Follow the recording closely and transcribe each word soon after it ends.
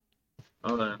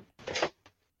Okay.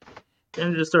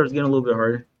 Then it just starts getting a little bit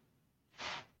harder.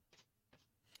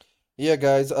 Yeah,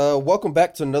 guys. Welcome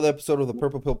back to another episode of the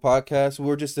Purple Pill Podcast. We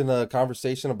were just in a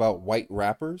conversation about white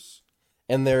rappers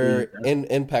and their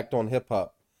impact on hip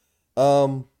hop.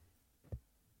 Um,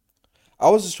 I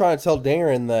was just trying to tell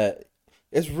Darren that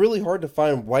it's really hard to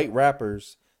find white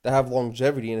rappers that have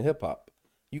longevity in hip hop.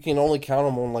 You can only count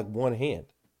them on like one hand.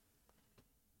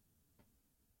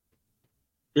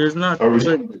 There's not, Are we?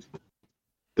 but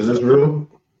Is this real?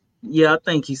 yeah, I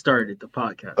think he started the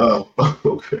podcast. Oh,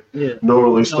 okay. Yeah.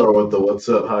 Normally You know, start with the what's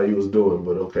up, how you was doing,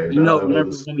 but okay, you now know, I know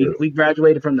remember this is when we, real. we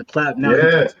graduated from the clap? Now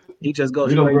Yeah, he just goes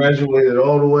we don't straight. graduated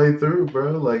all the way through,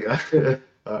 bro. Like,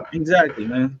 Exactly,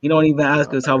 man. He don't even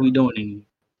ask us how we doing anymore.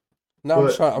 No, I'm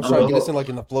just but trying. I'm but trying to get us in like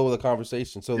in the flow of the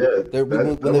conversation. So yeah, they're,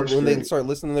 that works when they great. start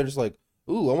listening, they're just like,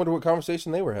 "Ooh, I wonder what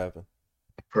conversation they were having."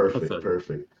 Perfect, Okay.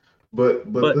 perfect.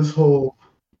 But But this whole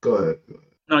go ahead.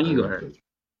 no, I you go didn't ahead. cut you.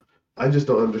 I just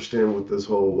don't understand with this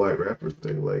whole white rapper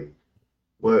thing. Like,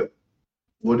 what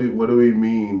what do we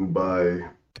mean by?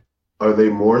 Are they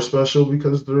more special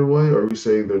because they're white, or are we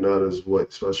saying they're not as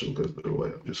white special because they're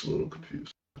white? I'm just a little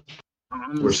confused.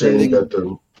 I'm gonna We're say saying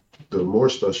that they're more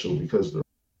special because they're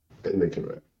and they can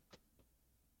rap.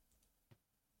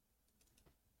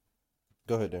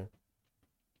 Go ahead, Darren.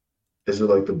 Is it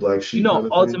like the black sheep kind of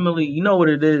thing? ultimately, you know what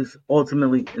it is.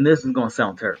 Ultimately, and this is gonna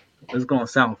sound terrible. It's gonna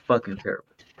sound fucking terrible.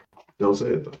 Don't say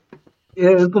it though.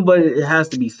 Yeah, but it has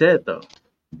to be said though.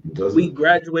 Does We it?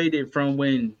 graduated from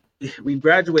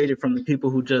the people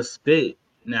who just spit.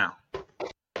 Now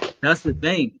that's the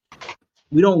thing.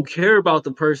 We don't care about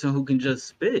the person who can just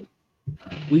spit.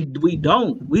 We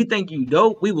don't. We think you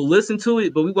dope. We will listen to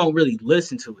it, but we won't really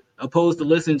listen to it. Opposed to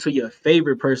listening to your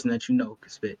favorite person that you know can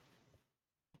spit.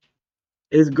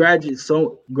 It's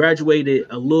graduated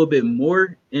a little bit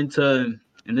more into,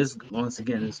 and this once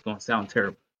again, it's gonna sound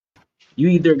terrible. You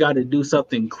either got to do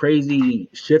something crazy,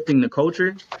 shifting the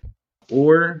culture,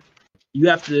 or you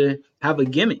have to have a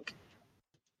gimmick.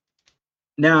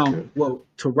 Now, Okay. well,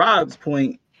 to Rob's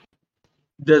point,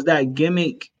 does that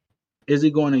gimmick is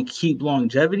it going to keep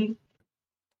longevity?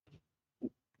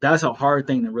 That's a hard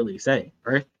thing to really say,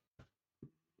 right?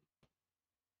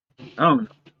 I don't know.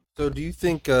 So, do you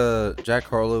think Jack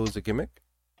Harlow is a gimmick?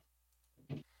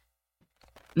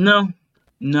 No,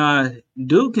 nah,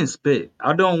 dude can spit.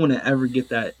 I don't want to ever get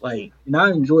that. Like, and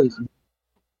I enjoy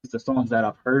the songs that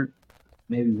I've heard,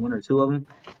 maybe one or two of them,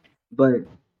 but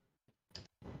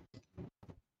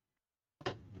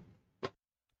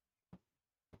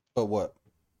But what?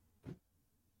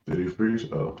 Did he freeze?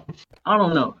 Oh, I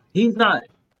don't know. He's not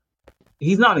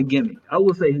a gimmick. I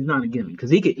will say he's not a gimmick because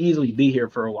he could easily be here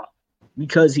for a while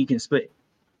because he can spit.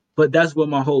 But that's what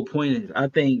my whole point is. I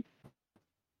think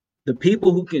the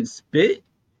people who can spit,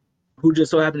 who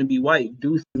just so happen to be white,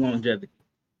 do see longevity.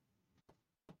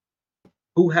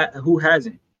 Who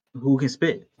hasn't? Who can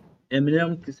spit?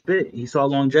 Eminem could spit. He saw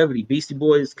longevity. Beastie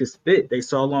Boys could spit. They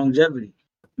saw longevity.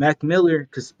 Mac Miller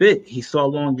could spit. He saw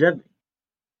longevity.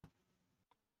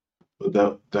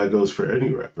 but that goes for any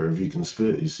rapper. If you can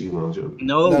spit, you see longevity.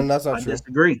 No, No, that's not I true.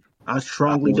 disagree. I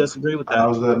strongly How- disagree with that.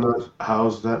 How's that not?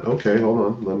 How's that? Okay, hold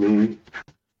on. Let me.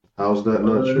 How's that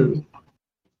not Uh, true?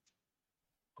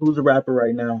 who's a rapper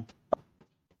right now?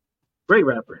 Great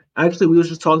rapper. Actually, we was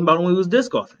just talking about him when we was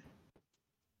disc golfing.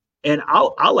 And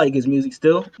I like his music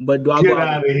still, but do I go Get out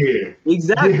out of here!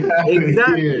 exactly, Get out of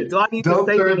exactly? here! Do I need to Don't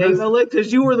state the turn name this. of it?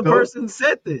 Because you were the Don't person who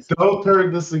said this. don't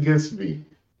turn this against me.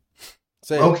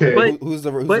 Say it. Okay, But Who's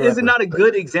the but is it rapper? not a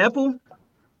good example?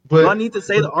 Do I but need to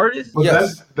say the artist? but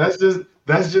Yes. that's just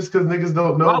because niggas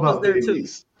don't know Rob was about there too.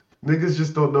 Davies. Niggas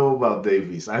just don't know about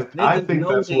Davies. I Niggas think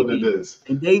know that's what it Davies, is.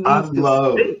 and I Davies could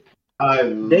love spit. I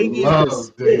Davies could love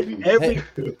spit.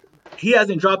 Davies. He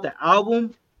hasn't dropped an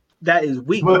album that is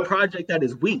weak, a But project that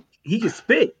is weak. He can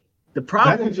spit. The that could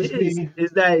problem just be is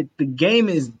that the game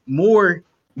is more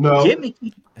no.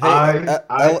 gimmicky. Hey,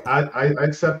 I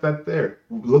accept that there.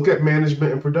 Look at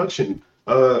management and production.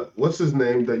 What's his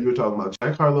name that you were talking about?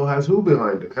 Jack Harlow has who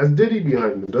behind him? Has Diddy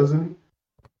behind him, doesn't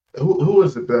he? Who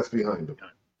is it that's behind him?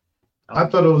 I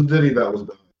thought it was Diddy that was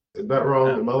behind him. Is that I wrong?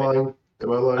 have Am I no idea. lying?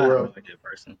 Am I lying, I have no Rob? idea,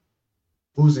 person.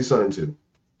 Who's he signed to?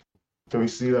 Can we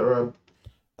see that, Rob?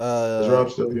 Is Rob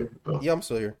still here? Oh. yeah, I'm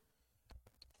still here.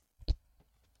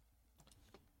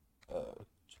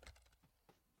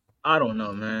 I don't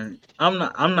know, man. I'm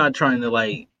not trying to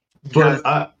like But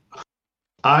cast.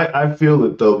 I feel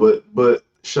it though. But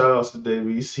shout outs to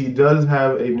Davies. He does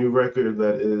have a new record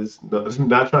that is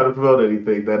not trying to promote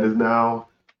anything. That is now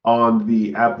on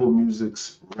the Apple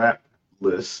Music's rap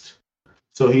list.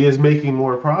 So he is making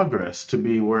more progress to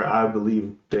be where I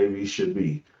believe Davies should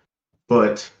be.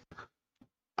 but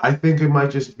I think it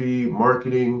might just be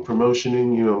marketing,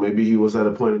 promotioning. Maybe he was at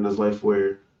a point in his life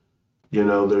where,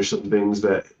 there's some things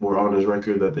that were on his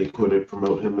record that they couldn't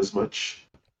promote him as much.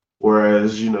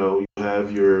 Whereas, you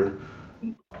have your Are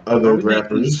other we making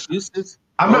rappers. excuses?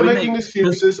 I'm not making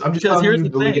excuses. I'm just Because telling here's you the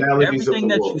the thing: legalities of everything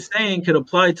the that you're world. saying could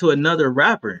apply to another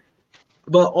rapper,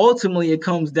 but ultimately it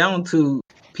comes down to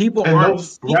people And aren't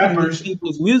those seeking these rappers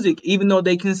people's music, even though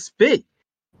they can spit.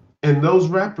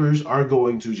 are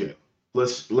going to jail.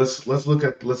 Let's look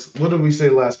at what did we say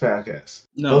last podcast?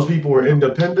 Those No, people were no.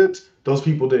 independent. Those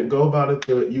people didn't go about it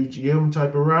the UGM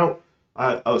type of route.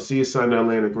 I see it signed to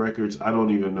Atlantic Records. I don't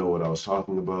even know what I was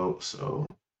talking about, so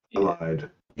I Yeah, lied.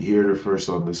 You heard it first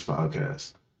on this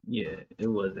podcast. yeah, it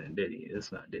wasn't Diddy.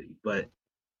 It's not Diddy. But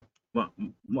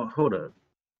hold up.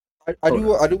 I do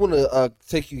want to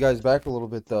take you guys back a little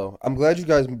bit though. I'm glad you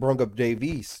guys brought up Dave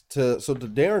East. So to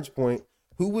Darren's point,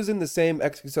 who was in the same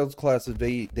XXL class as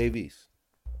Dave East?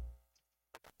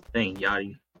 Dang,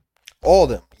 Yachty. All of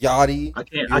them. Yachty. I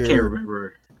can't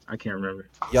remember.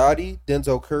 Yachty,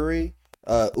 Denzel Curry,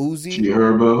 Uzi, G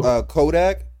Herbo,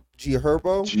 Kodak, G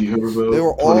Herbo. They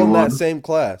were all 21. in that same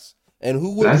class. And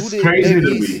who did crazy Dave to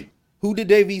East, me. Who did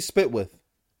Dave East spit with?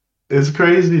 It's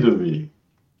crazy to me.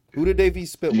 Who did Dave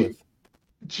East spit with?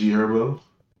 G Herbo.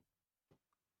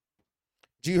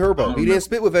 G Herbo. He didn't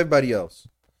spit with everybody else.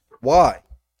 Why?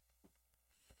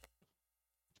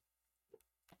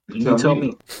 You tell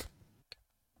me.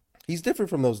 He's different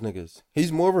from those niggas.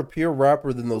 He's more of a pure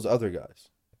rapper than those other guys.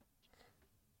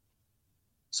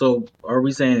 So are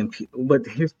we saying? But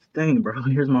here's the thing, bro.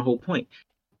 Here's my whole point.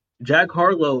 Jack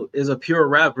Harlow is a pure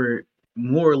rapper,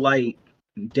 more like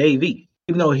Dave East.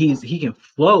 Even though he can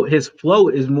flow, his flow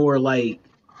is more like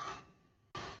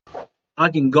I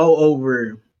can go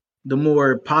over the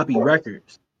more poppy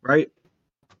records, right?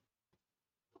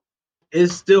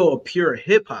 It's still a pure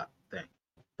hip hop thing.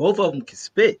 Both of them can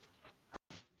spit.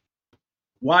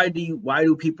 Why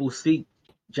do people seek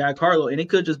Jack Harlow? And it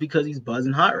could just because he's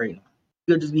buzzing hot right now.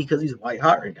 It could just because he's white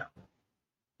hot right now.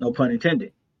 No pun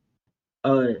intended.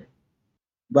 But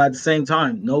at the same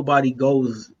time, nobody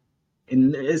goes,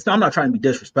 and I'm not trying to be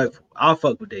disrespectful. I'll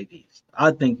fuck with Dave East.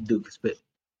 I think the dude can spit.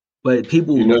 But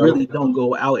people really don't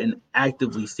go out and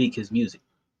actively seek his music.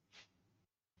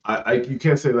 You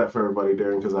can't say that for everybody,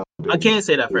 Darren, because I can't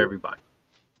say that for everybody.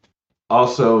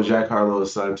 Also, Jack Harlow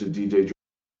is signed to DJ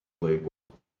label.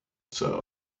 So,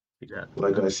 exactly.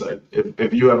 Like I said,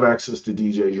 if you have access to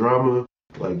DJ Drama,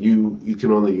 like you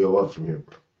can only go up from here,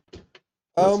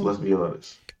 bro. Let's be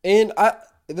honest. And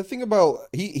the thing about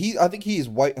I think he is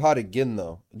white hot again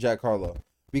though, Jack Harlow,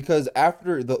 because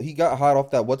after he got hot off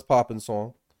that What's Poppin'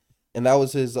 song, and that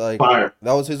was his Fire.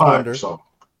 That was his Fire wonder. song.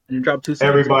 And he dropped 2 songs.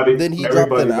 Everybody. Then he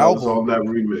dropped an album on that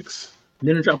remix.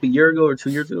 Didn't it drop a year ago or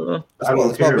 2 years ago? I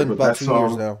don't care, been but about that 2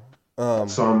 years song, now. That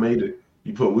song made it.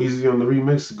 You put Weezy on the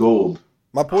remix, gold.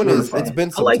 My point is, it's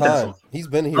been some time. He's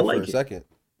been here for a second.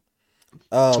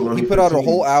 He put out a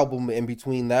whole album in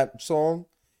between that song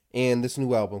and this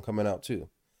new album coming out too.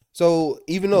 So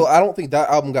even though I don't think that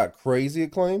album got crazy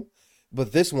acclaim,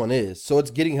 but this one is. So it's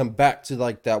getting him back to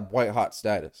like that white hot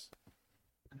status.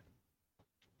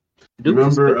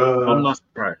 Remember? I'm not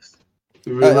surprised.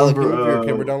 Can you move your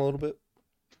camera down a little bit?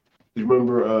 You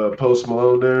remember Post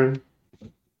Malone, Darren?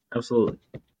 Absolutely.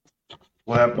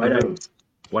 What happened to him?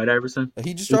 White Iverson.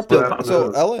 He just dropped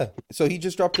he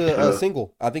just dropped a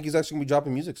single. I think he's actually gonna be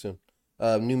dropping music soon.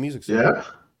 New music soon. Yeah.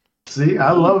 See,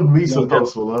 I love me some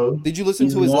Post Malone. Did you listen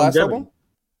to his last album?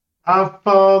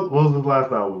 What was his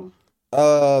last album?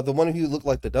 The one who looked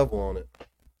like the devil on it.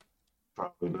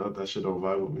 Probably not. That shit don't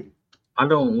vibe with me. I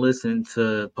don't listen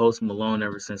to Post Malone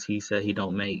ever since he said he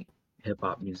don't make hip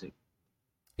hop music.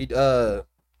 He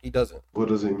doesn't. What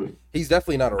does he mean? He's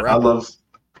definitely not a rapper. I love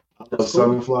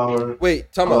Sunflower.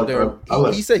 Wait, time out there.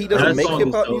 He said he doesn't make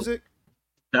hip hop music?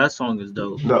 That song is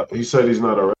dope. No, he said he's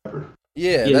not a rapper.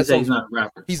 Yeah, he said he's not a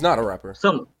rapper. He's not a rapper.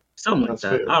 Something like that.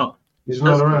 Fair. I don't. He's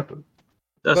not a rapper.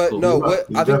 That's cool. No,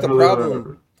 I think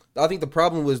the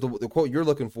problem was the quote you're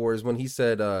looking for is when he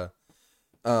said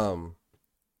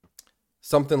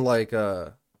something like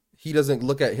he doesn't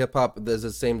look at hip hop as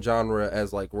the same genre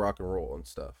as like rock and roll and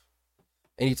stuff.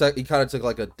 And he kind of took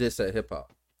like a diss at hip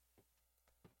hop.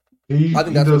 He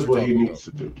does what he needs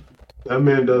to do. That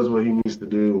man does what he needs to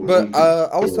do. But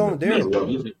I was telling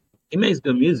Darren, he makes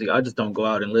good music. I just don't go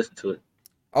out and listen to it.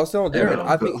 I was telling Darren,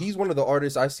 I think he's one of the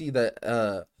artists I see that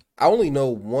I only know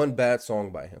one bad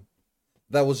song by him.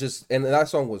 That was just, and that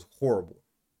song was horrible.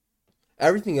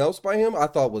 Everything else by him I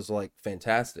thought was like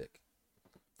fantastic.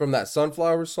 From that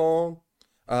Sunflower song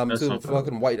to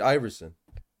fucking White Iverson.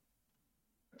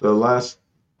 The last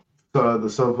the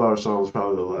Sunflower song was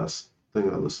probably the last thing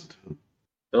I listened to.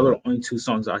 Those are the only two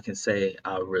songs I can say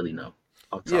I really know.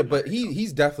 Yeah, but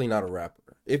he's definitely not a rapper.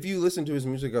 If you listen to his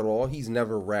music at all, he's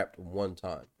never rapped one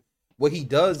time. What he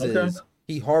does is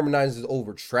he harmonizes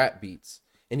over trap beats,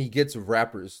 and he gets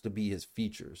rappers to be his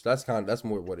features. That's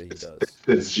more what he does.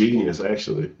 It's genius,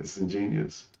 actually. It's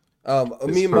ingenious.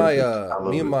 Me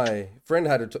and my friend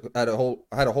had a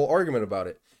whole argument about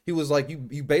it. He was like,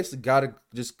 you basically gotta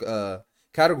just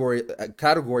category.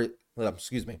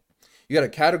 Excuse me. You gotta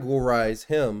categorize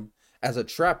him as a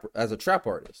trap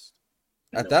artist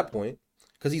at that point,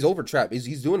 because he's over trap.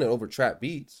 He's doing it over trap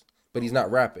beats, but he's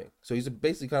not rapping. So he's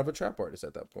basically kind of a trap artist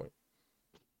at that point.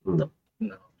 No.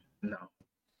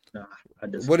 I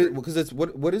disagree.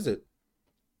 What is it?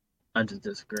 I just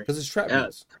disagree. Because it's trap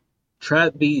beats.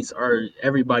 Trap beats are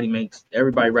everybody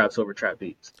raps over trap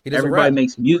beats. Everybody rap.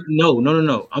 Makes music.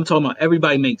 No. I'm talking about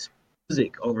everybody makes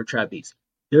music over trap beats.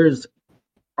 There's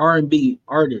R&B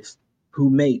artists who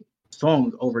make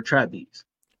songs over trap beats.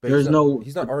 But he's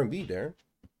not R&B, Darren.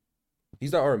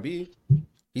 He's not R&B.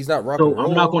 He's not rock and roll.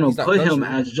 I'm not going to put him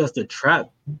as just a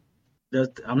trap.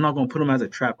 I'm not going to put him as a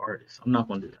trap artist. I'm not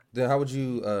going to do that. Then how would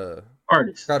you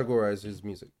categorize his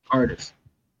music? Artist.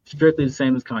 Strictly the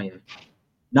same as Kanye.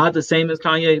 Not the same as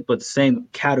Kanye, but the same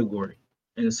category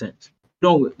in a sense.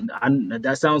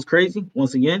 That sounds crazy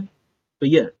once again, but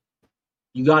yeah,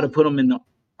 you got to put him in the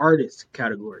artist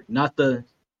category, not the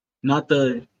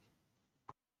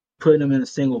putting him in a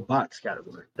single box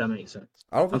category. If that makes sense.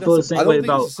 I don't think it's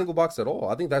a single box at all.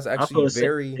 I think that's actually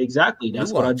very exactly.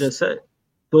 That's nuanced. What I just said.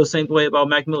 I feel the same way about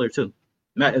Mac Miller too.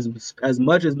 As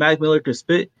much as Mac Miller could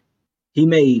spit, he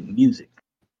made music,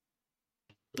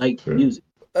 music.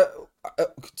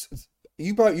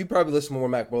 You probably listen more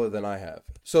Mac Miller than I have.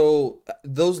 So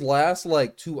those last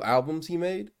 2 albums he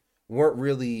made weren't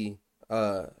really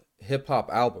hip hop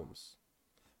albums,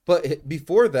 but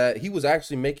before that he was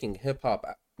actually making hip hop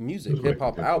music, hip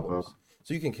hop albums.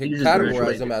 So you can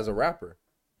categorize him as a rapper.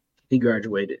 He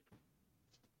graduated.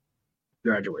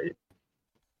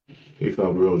 He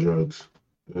found real drugs,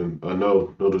 and I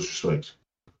know, no disrespect,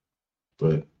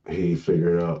 but he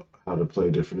figured out how to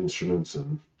play different instruments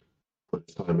and put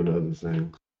time into other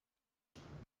things.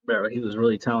 Bro, he was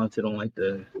really talented on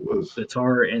the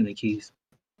guitar and the keys.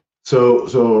 So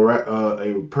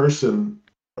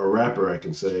a rapper, I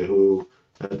can say, who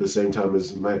at the same time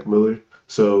as Mac Miller.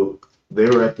 So they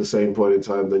were at the same point in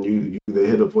time. Then they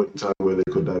hit a point in time where they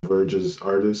could diverge as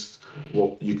artists.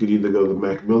 Well, you could either go the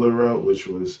Mac Miller route, which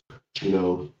was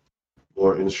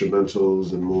more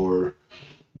instrumentals and more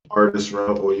artist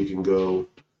route, or you can go.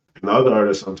 And the other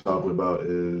artist I'm talking about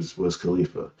is Wiz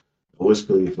Khalifa. Wiz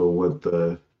Khalifa went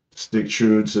the stick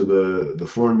true to the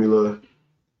formula,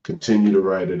 continue to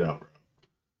ride it out.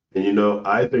 And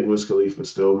I think Wiz Khalifa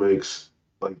still makes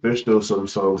there's still some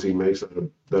songs he makes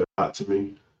that are hot to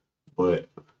me, but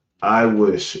I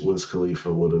wish Wiz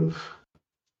Khalifa would have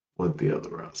went the other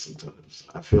route sometimes.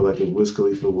 I feel like if Wiz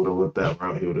Khalifa would have went that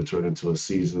route, he would have turned into a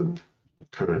seasoned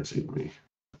Currency to me.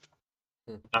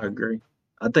 I agree.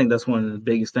 I think that's one of the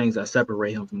biggest things that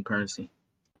separate him from Currency.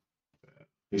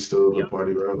 He's still the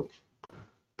party route,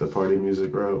 the party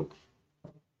music route.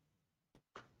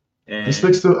 And he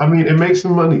sticks to. I mean, it makes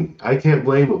him money. I can't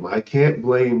blame him. I can't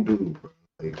blame dude.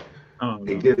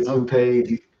 It gets him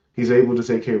paid. He's able to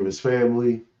take care of his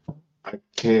family. I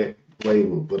can't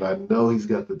blame him, but I know he's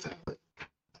got the talent.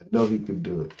 I know he can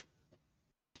do it.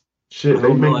 Shit,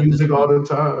 they make music all the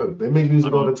time. They make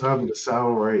music all the time to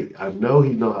sound right. I know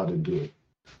he know how to do it.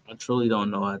 I truly don't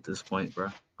know at this point, bro.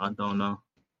 I don't know.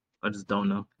 I just don't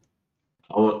know.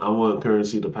 I want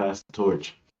Currency to pass the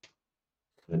torch.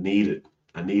 I need it.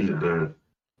 I need it, Darren.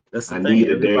 That's the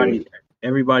thing.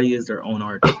 Everybody is their own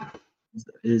artist. It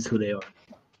is who they are.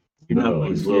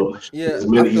 He's low. Yeah,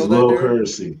 he's low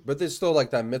Currency. But there's still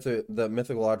like that the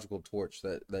mythological torch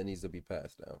that needs to be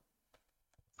passed now.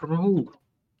 From who?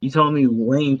 You telling me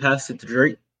Wayne passed it to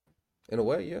Drake? In a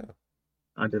way, yeah.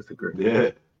 I disagree.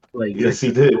 Yeah. Yes,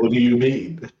 he did. What do you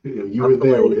mean? You were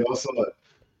there. We all saw it.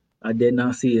 I did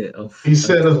not see it. He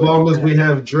said, as long as we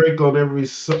have Drake on every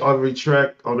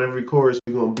track, on every chorus,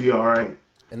 we're gonna be all right.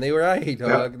 And they were all right,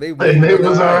 dog. They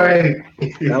was all right.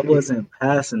 That wasn't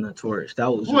passing the torch.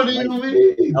 That was. What do you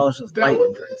mean? That was just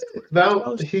lighting Drake's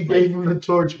torch. He gave him the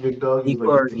torch, big dog. He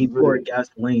poured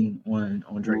gasoline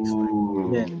on Drake's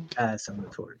torch. Then passed him the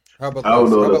torch. How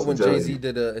about when Jay-Z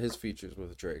did his features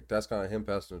with Drake? That's kind of him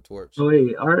passing the torch. So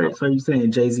wait, all right. So you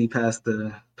saying Jay-Z passed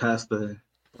the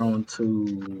throne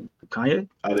to Kanye?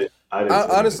 I didn't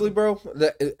honestly, bro.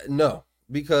 No,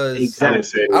 because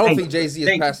exactly. I don't think Jay-Z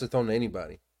has passed the throne to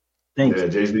anybody. Thank Yeah, you.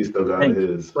 Jay-Z still got Thank you.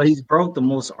 his. But he's broke the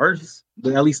most artists,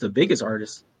 but at least the biggest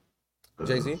artists.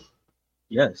 Jay-Z?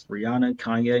 Yes, Rihanna,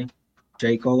 Kanye,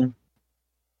 J. Cole.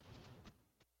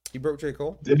 He broke J.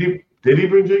 Cole? Did he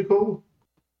bring J. Cole?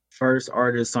 First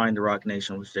artist signed to Rock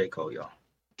Nation was J. Cole, y'all.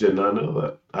 Did not know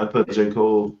that. I thought J.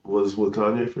 Cole was with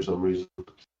Kanye for some reason.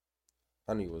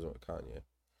 I knew he wasn't with Kanye.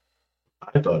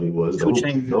 I thought he was. Two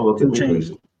Don't look at me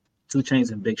crazy. 2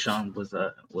 Chainz and Big Sean was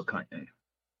with Kanye.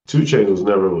 2 Chainz was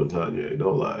never with Kanye.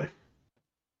 Don't lie.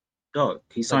 Dog,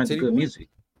 he signed to Titty Good Boy? Music.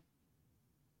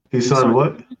 He signed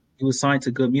what? He was signed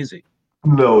to Good Music.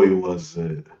 No, he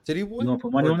wasn't. Titty Boy? You gonna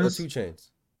put money Or on this? 2 Chainz?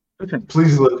 Okay.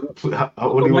 Please look. What do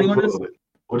you want to put on it?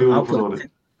 What do you want to put on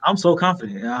it? I'm so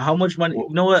confident. How much money? Well,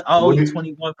 You know what? I owe what do you you-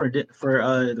 21 for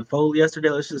the fold yesterday.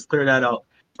 Let's just clear that out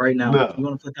right now. No. You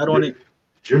want to put that on it?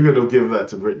 You're gonna give that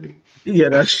to Brittany. Yeah,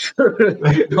 that's true.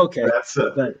 Okay, That's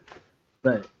it.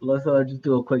 but let's just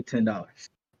do a quick $10.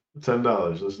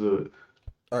 $10. Let's do it.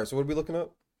 All right, so what are we looking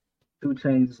up? 2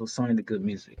 Chainz was signed to Good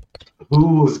Music.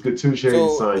 Who was good 2 Chainz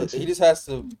So signed to? he just has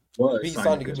to Was be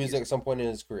signed to good music at some point in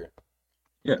his career.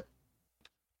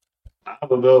 I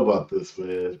don't know about this,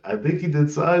 man. I think he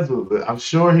did signs with it. I'm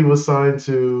sure he was signed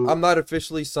to. I'm not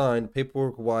officially signed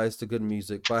paperwork-wise to good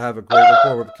music, but I have a great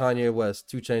rapport with Kanye West.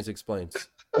 2 Chainz explains.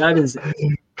 That is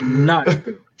not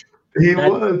true. He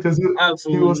That- was because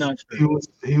Absolutely not true.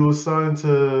 he was signed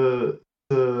to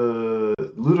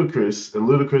Ludacris, and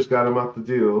Ludacris got him out the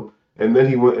deal, and then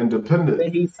he went independent.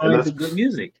 Then he signed to Good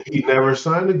Music. He never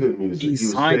signed to Good Music. He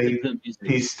signed to Good Music.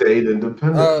 He stayed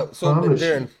independent. So Promise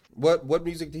Darren, you. what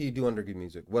music did he do under good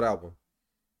music? What album?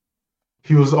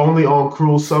 He was only on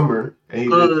Cruel Summer, and he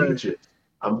did features.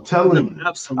 I'm telling you.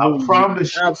 Absolutely. I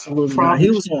promise you. Absolutely. I promise He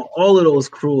was on all of those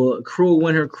cruel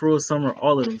winter, cruel summer,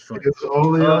 all of those. It's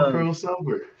only on Cruel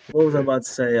Summer. What was I about to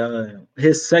say?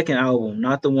 His second album,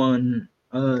 not the one.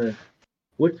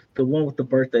 What the one with the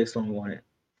birthday song on it?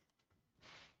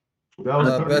 That was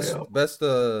Kanye Best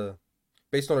album.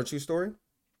 based on a true story. I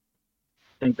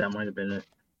think that might have been it.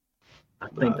 I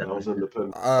think That was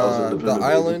independent.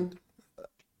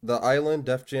 The Island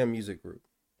Def Jam Music Group.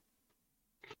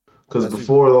 Because That's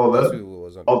before all That's that, who it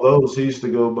was under. all those he used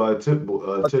to go by Titty Boy.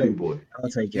 I'll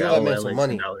take You it. gotta I'll make owe some LA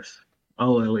money. $10.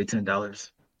 I'll owe LA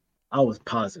 $10. I was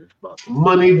positive about that.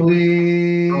 Money,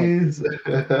 please.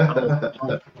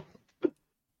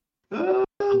 I'm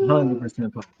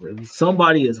 100% positive. If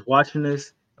somebody is watching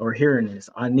this or hearing this,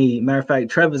 matter of fact,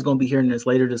 Trevor's gonna be hearing this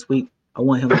later this week. I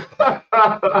want him.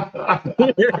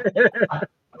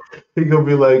 He gonna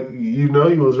be like, you know,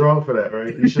 you was wrong for that,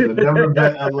 right? You should have never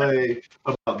bet LA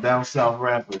about down south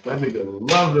rappers. That nigga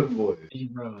love them boys.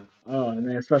 Oh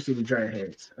man, especially the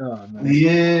dreadheads. Oh man.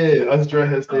 Yeah, us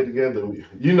dreadheads stay together.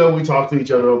 You know, we talk to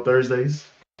each other on Thursdays.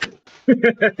 It's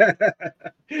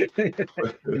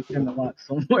in the lot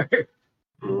somewhere.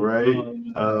 Right?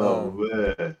 Oh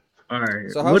man. All right.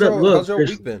 So how's your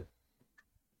week been?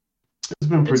 It's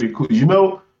been pretty cool. You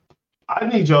know, I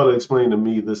need y'all to explain to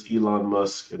me this Elon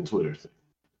Musk and Twitter thing.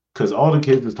 Because all the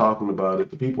kids is talking about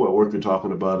it. The people at work are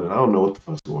talking about it. And I don't know what the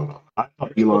fuck's going on. I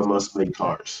thought Elon Musk made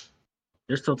cars.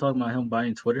 They're still talking about him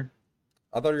buying Twitter?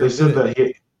 I thought you They were said that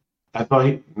they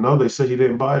said he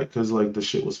didn't buy it because like the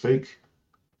shit was fake.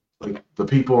 Like the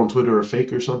people on Twitter are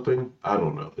fake or something. I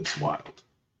don't know. It's wild.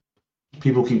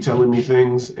 People keep telling me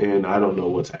things and I don't know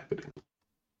what's happening.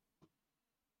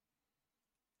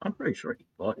 I'm pretty sure he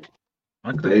bought it.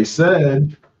 They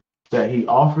said that he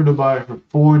offered to buy it for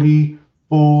 $44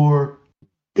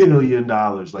 billion.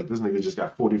 Like this nigga just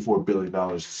got $44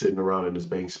 billion sitting around in his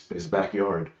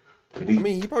backyard. And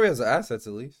he probably has the assets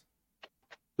at least.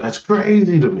 That's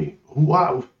crazy to me.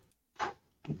 Wow.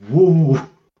 Whoa.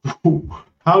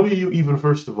 How do you even,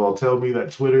 first of all, tell me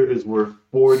that Twitter is worth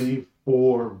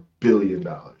 $44 billion?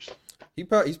 He's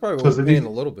probably worth paying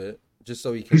a little bit just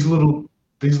so he can.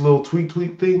 These little tweet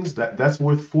things, that's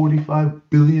worth $45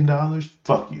 billion?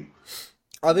 Fuck you.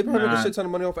 They probably make a shit ton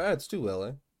of money off ads too,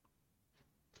 LA.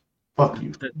 Fuck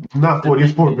you. Not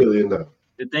 $44 billion though.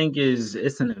 The thing is,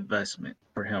 it's an investment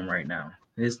for him right now.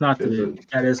 It's not that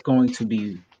it's going to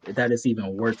be that it's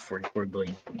even worth $44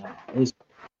 billion.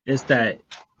 It's that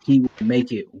he will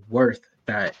make it worth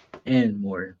that and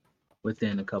more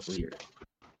within a couple of years.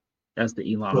 That's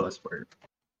the Elon Musk word.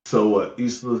 So what,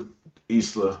 Isla?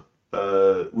 You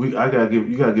gotta give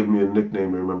me a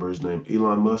nickname to remember his name.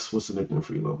 Elon Musk. What's the nickname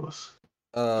for Elon Musk?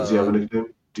 Does he have a nickname?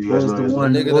 Do you guys know his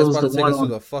name? The nigga that's about to take us to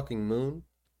the fucking moon.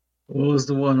 What was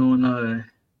the one on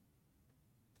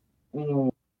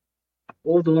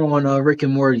Rick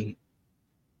and Morty?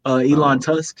 Elon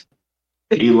Tusk.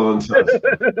 Elon Musk.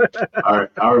 All right,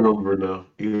 I remember now.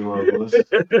 Elon Musk.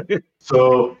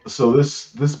 So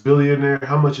this billionaire,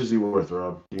 how much is he worth,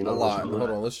 Rob? Do you A know how much lot. he's Hold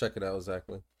worth? on, let's check it out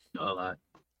exactly. A lot.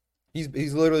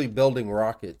 He's literally building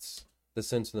rockets to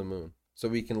send to the moon, so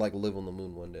we can like live on the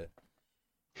moon one day.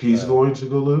 He's going to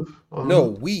go live on the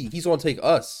No, moon? he's gonna take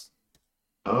us.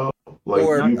 Oh, like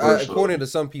Or you personally. according to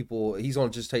some people, he's gonna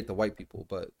just take the white people,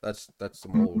 but that's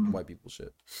some old white people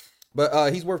shit.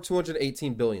 But he's worth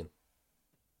 218 billion.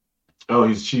 Oh,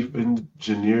 he's chief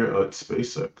engineer at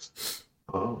SpaceX.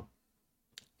 Oh,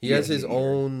 He has his Yeah.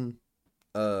 own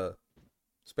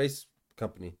space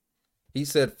company. He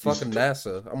said, "Fucking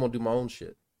NASA, I'm gonna do my own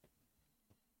shit."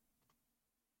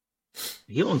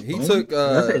 He owns He Boeing? took,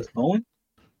 That's his Boeing?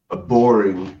 a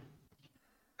boring.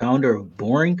 Founder of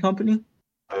Boring Company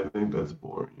I think that's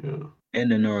boring. Yeah.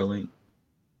 and the Neuralink.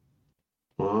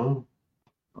 Well,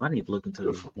 I need to look into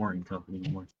the Boring Company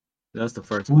more. That's the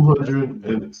first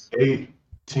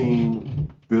 $218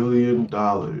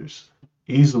 billion.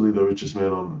 Easily the richest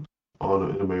man on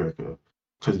in America,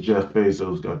 because Jeff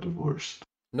Bezos got divorced.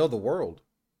 No, the world.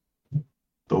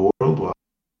 The world. Why?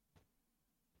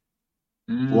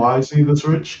 Mm. Why is he this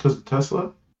rich? Because of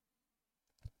Tesla.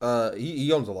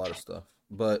 He owns a lot of stuff,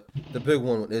 but the big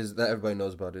one is that everybody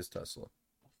knows about is Tesla.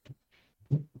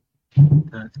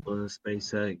 Tesla,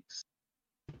 SpaceX,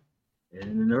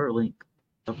 and the Neuralink.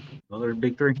 Other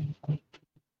big three.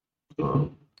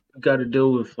 Um, You got to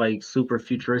deal with like super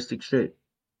futuristic shit.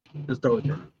 Just throw it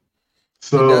there.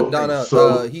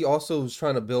 so He also was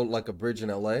trying to build like a bridge in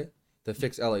LA to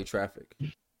fix LA traffic.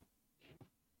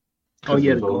 Oh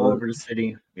yeah, to it's go over. over the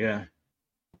city. Yeah.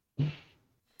 We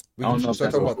I don't can know if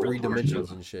start that's talking about really 3 dimensions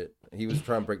hard. and shit. He was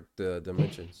trying to break the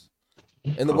dimensions.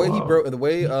 And the Oh, way wow. the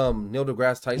way Neil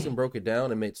deGrasse Tyson broke it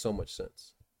down, it made so much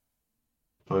sense.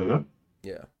 Oh yeah.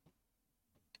 Yeah.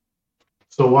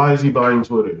 So why is he buying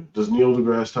Twitter? Does Neil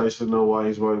deGrasse Tyson know why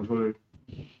he's buying Twitter?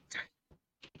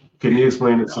 Can you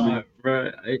explain it to me?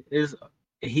 Bruh, it is.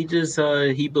 He just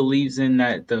he believes in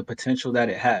that the potential that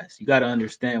it has. You got to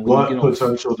understand when you What get on.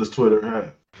 potential does Twitter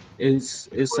have? It's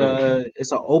an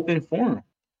open forum.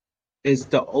 It's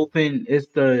the open. It's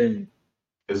the.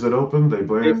 Is it open? They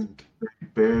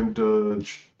banned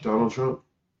Donald Trump.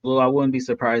 Well, I wouldn't be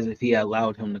surprised if he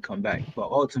allowed him to come back. But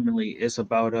ultimately, it's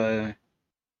about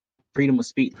freedom of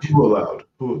speech. Who allowed?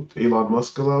 Who? Elon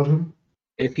Musk allowed him?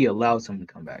 If he allows him to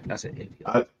come back, that's it. If he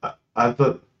allows. I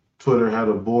thought Twitter had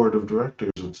a board of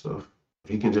directors and stuff.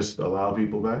 He can just allow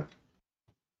people back.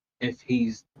 If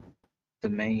he's the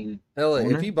main. Hell, if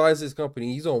owner? he buys his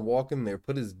company, he's gonna walk in there,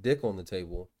 put his dick on the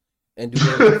table, and do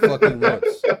whatever the fuck he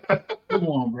wants. Come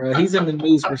on, bro. He's in the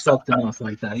news for something else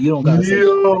like that. You don't gotta say.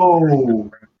 Yo,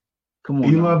 Come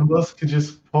on. Elon Musk could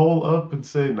just pull up and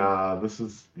say, "Nah,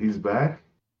 he's back."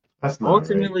 That's not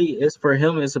Ultimately, it's for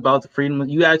him. It's about the freedom.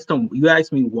 You asked him. You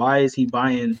asked me why is he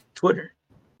buying Twitter?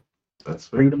 right. That's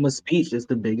fair. Freedom of speech is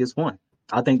the biggest one.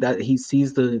 I think that he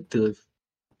sees the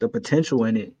potential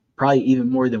in it, probably even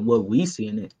more than what we see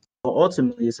in it. But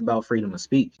ultimately, it's about freedom of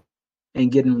speech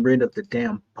and getting rid of the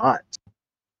damn bots.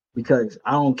 Because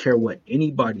I don't care what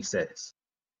anybody says.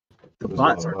 The There's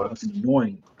bots a are lot of bots. fucking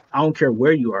annoying. I don't care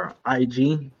where you are.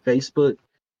 IG, Facebook,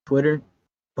 Twitter,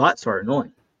 bots are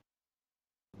annoying.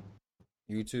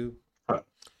 YouTube. How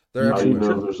They're do you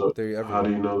everywhere. know there's a? They're How do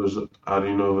everywhere. you know there's a? How do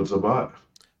you know if it's a bot?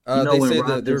 You know They when say Rob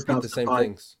that they just repeat the stops same the pod-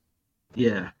 things.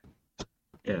 Yeah.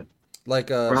 Like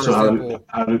for Rob- So example,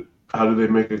 how do they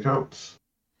make accounts?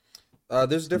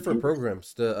 there's different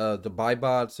programs to buy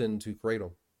bots and to create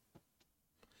them.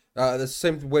 The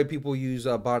same way people use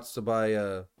bots to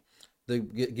buy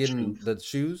getting Shoes. the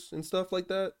shoes and stuff like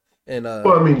that. And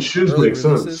Well, I mean, shoes early make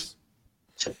sense.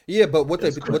 Yeah, but what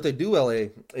That's they do, LA,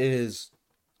 is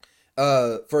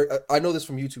I know this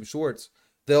from YouTube Shorts.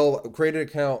 They'll create an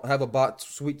account, have a bot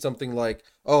tweet something like,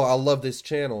 "Oh, I love this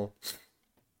channel,"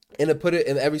 and then put it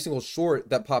in every single short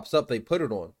that pops up. They put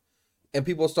it on, and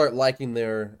people start liking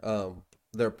their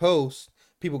posts.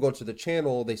 People go to the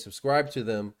channel, they subscribe to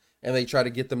them, and they try to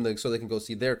get them so they can go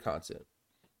see their content.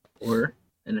 Or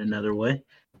in another way,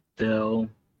 they'll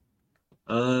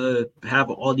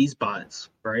have all these bots,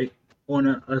 right, on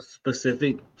a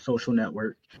specific social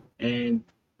network. And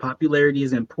popularity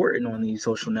is important on these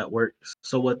social networks.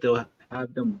 So what they'll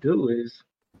have them do is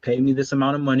pay me this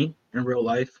amount of money in real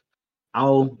life.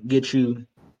 I'll get you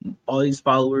all these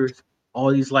followers,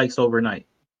 all these likes overnight.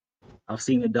 I've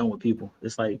seen it done with people.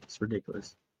 It's like, it's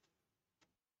ridiculous.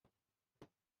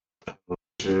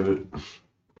 Shit.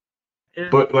 Yeah.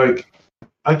 But like,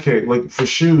 okay, like for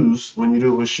shoes, when you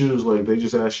do it with shoes, like they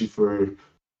just ask you for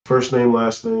first name,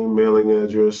 last name, mailing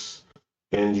address,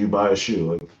 and you buy a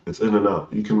shoe. Like it's in and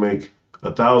out. You can make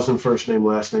 1,000 first name,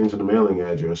 last names, and a mailing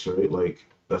address, right? Like,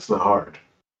 that's not hard.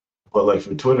 But like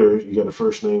for Twitter, you got a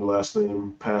first name, last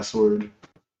name, password.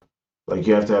 Like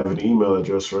you have to have an email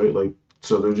address, right? Like,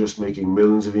 so they're just making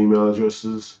millions of email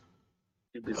addresses.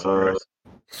 You'd be Uh, surprised.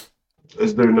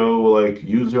 is there no like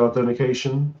user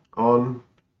authentication on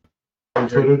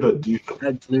Twitter?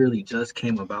 That literally just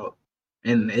came about,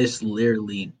 and it's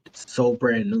literally so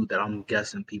brand new that I'm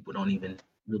guessing people don't even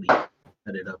really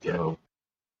set it up yet.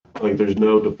 Like there's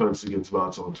no defense against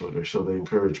bots on Twitter, so they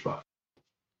encourage bots.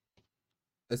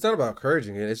 It's not about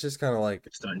encouraging it. It's just kind of like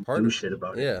They're starting to part do of shit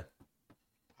about it. Yeah.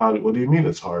 What do you mean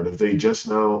it's hard? If they just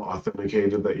now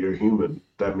authenticated that you're human,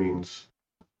 that means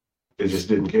they just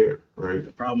didn't care, right?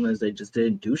 The problem is they just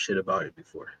didn't do shit about it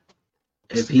before.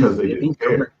 It's because they didn't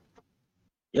care.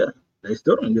 Yeah, they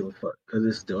still don't give a fuck because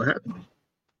it's still happening.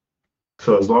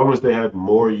 So as long as they had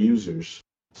more users,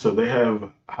 so they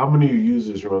have how many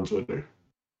users are on Twitter?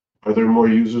 Are there more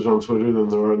users on Twitter than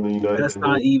there are in the United States? That's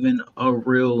not even a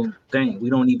real thing. We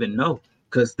don't even know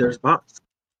because there's bots.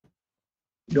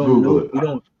 We don't Google know. it. We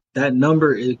don't. That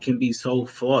number it can be so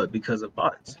flawed because of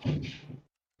bots.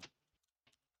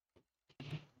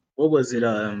 What was it?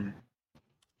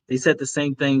 They said the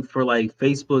same thing for like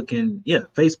Facebook and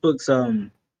Facebook's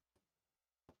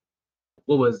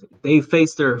what was it? They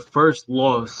faced their first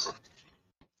loss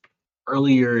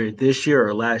earlier this year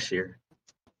or last year,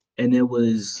 and it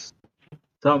was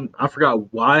I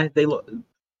forgot why they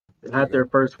had their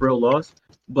first real loss,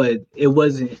 but it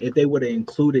wasn't. If they would have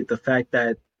included the fact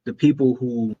that the people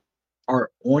who are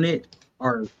on it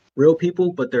are real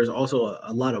people, but there's also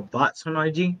a lot of bots on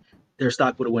IG, their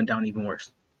stock would have went down even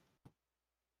worse.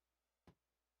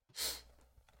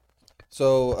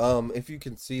 So, if you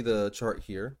can see the chart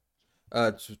here,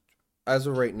 as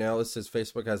of right now, it says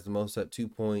Facebook has the most at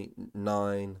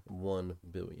 2.91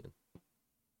 billion.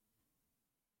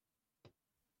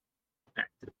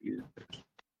 Active users.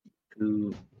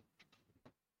 To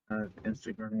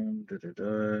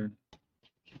Instagram,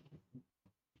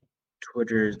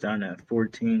 Twitter is down at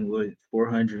 14 with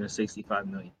 465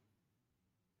 million.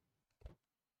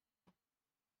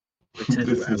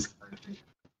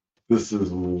 This is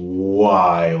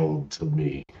wild to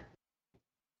me.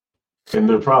 And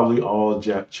they're probably all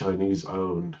Chinese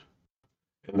owned.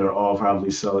 And they're all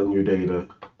probably selling your data.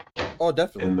 Oh,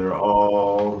 definitely. And they're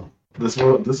all this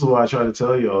is why I try to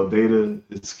tell y'all data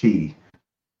is key.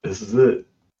 This is it.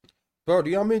 Bro, do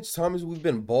you know how many times we've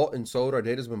been bought and sold? Our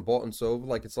data's been bought and sold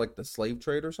like it's like the slave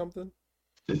trade or something?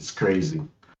 It's crazy.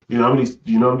 You know how many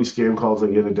scam calls I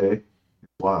get a day?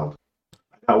 Wild.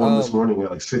 I got one this morning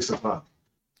at like 6 o'clock.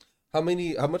 How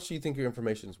much do you think your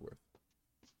information is worth?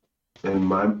 In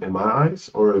my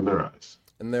eyes or in their eyes?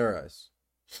 In their eyes.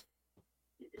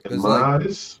 In my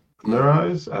eyes? In their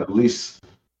eyes? At least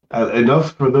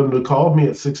enough for them to call me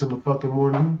at 6 in the fucking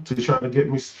morning to try to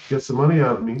get some money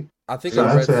out of me. I think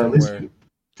I read somewhere.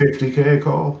 $50K a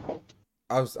call.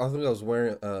 I think I was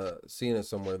seeing it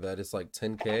somewhere that it's like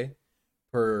 $10K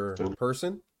per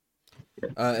person,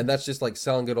 and that's just like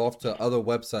selling it off to other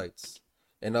websites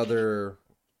and other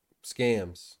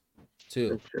scams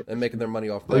too, and making their money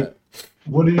off that.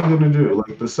 What are you gonna do?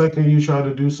 Like the second you try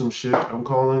to do some shit, I'm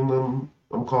calling them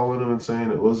and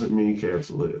saying it wasn't me.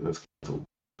 Cancel it, and it's canceled.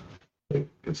 Like,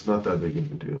 it's not that big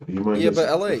of a deal. You might but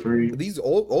LA, these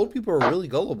old people are really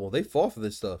gullible. They fall for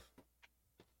this stuff.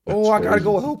 I gotta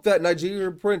go help that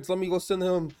Nigerian prince. Let me go send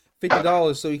him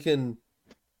 $50 so he can.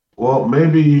 Well,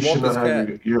 maybe you should not have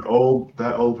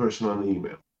that old person on the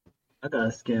email. I got a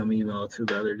scam email too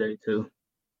the other day too.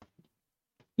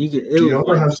 Do you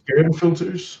ever have scam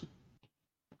filters?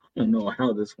 I don't know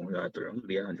how this one got through. I'm gonna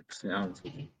be 100% honest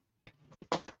with you.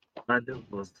 I knew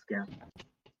it was a scam.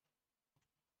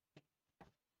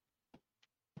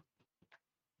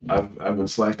 I've been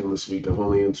slacking this week. I've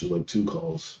only answered like 2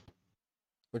 calls.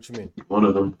 What you mean? One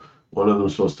of them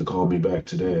supposed to call me back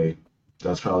today.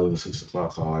 That's probably the 6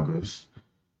 o'clock call I missed.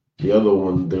 The other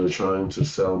one, they were trying to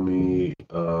sell me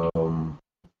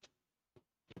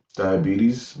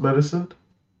diabetes medicine.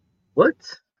 What?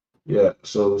 Yeah.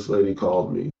 So this lady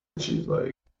called me. She's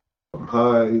like,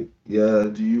 "Hi, yeah.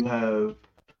 Do you have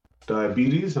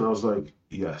diabetes?" And I was like,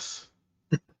 "Yes."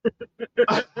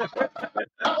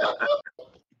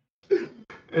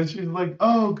 And she's like,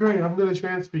 "Oh, great, I'm gonna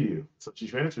transfer you." So she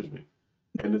transfers me,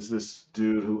 and it's this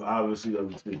dude who obviously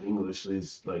doesn't speak English.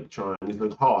 He's like he's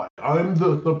like, "Hi, I'm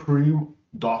the supreme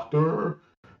doctor,"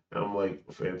 and I'm like,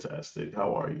 "Fantastic,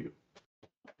 how are you?"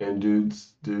 And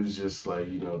dude's just like,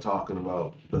 talking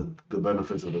about the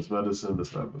benefits of this medicine, this,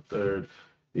 that, and the third.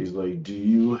 He's like, "Do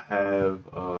you have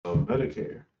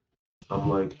Medicare?" I'm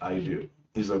like, "I do."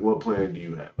 He's like, what plan do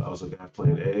you have? I was like, I have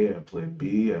plan A, I have plan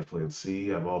B, I have plan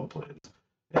C, I have all the plans.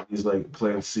 And he's like,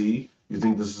 plan C? You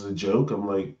think this is a joke? I'm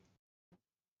like,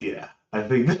 yeah, I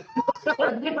think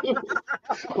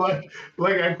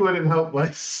like I couldn't help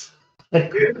myself.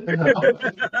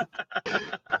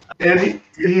 And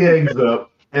he hangs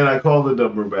up, and I call the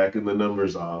number back, and the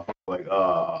number's off. I'm like,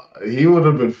 he would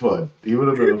have been fun. He would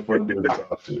have been a fun dude to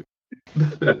talk to.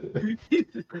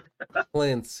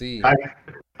 Plan C.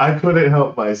 I couldn't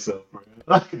help myself,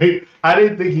 man. I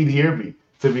didn't think he'd hear me,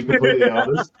 to be completely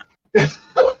honest.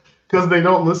 Because they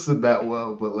don't listen that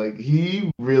well, but like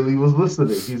he really was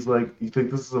listening. He's like, "You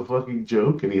think this is a fucking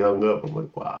joke?" And he hung up. I'm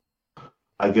like, "Wow,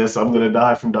 I guess I'm gonna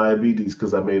die from diabetes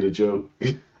because I made a joke."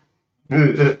 Oh,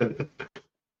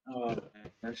 man,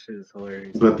 that shit is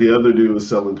hilarious. But the other dude was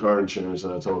selling car insurance,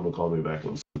 and I told him to call me back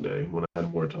on Sunday when I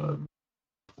had more time.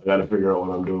 I got to figure out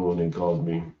what I'm doing when he calls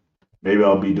me. Maybe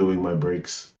I'll be doing my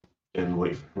breaks and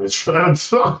wait for him to try to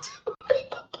talk.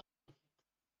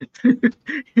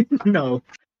 No.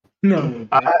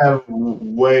 I have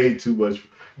way too much.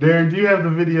 Darren, do you have the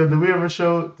video? Did we ever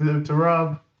show it to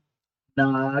Rob?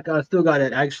 Nah, I still got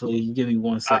it. Actually, give me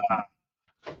 1 second.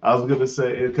 I was gonna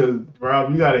say because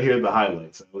Rob, you gotta hear the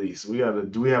highlights at least.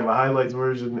 Do we have a highlights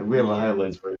version? If we have a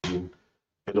highlights version,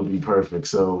 it'll be perfect.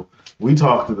 So we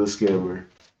talked to the scammer.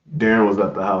 Darren was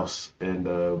at the house, and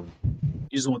You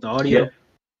just want the audio?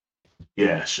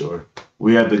 yeah, sure.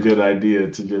 We had the good idea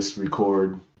to just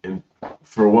record and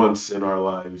for once in our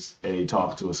lives a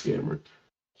talk to a scammer,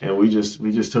 and we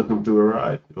just took him through a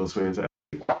ride. It was fantastic.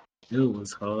 It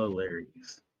was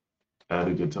hilarious. I had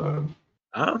a good time.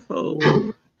 I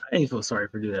ain't feel sorry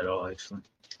for doing that at all, actually.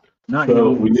 Not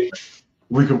So you.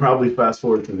 we can probably fast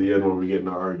forward to the end when we get in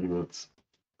our arguments.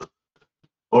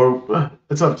 Or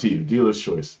it's up to you. Dealer's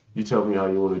choice. You tell me how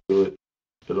you want to do it.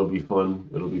 It'll be fun.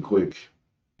 It'll be quick.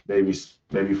 Maybe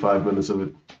 5 minutes of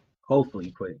it.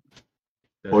 Hopefully quick.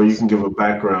 Or you can give a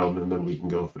background and then we can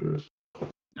go through it.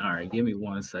 All right, give me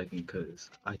 1 second because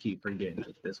I keep forgetting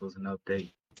that this was an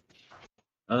update.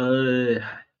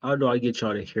 How do I get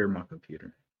y'all to hear my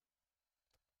computer?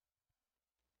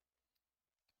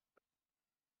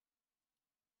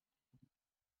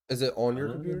 Is it on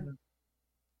your computer?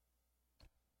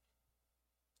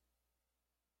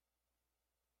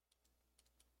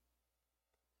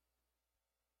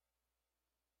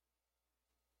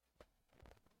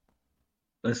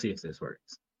 Let's see if this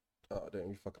works. Oh,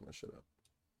 damn, you fucking my shit up.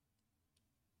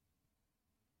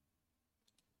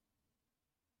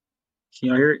 Can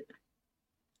y'all hear it?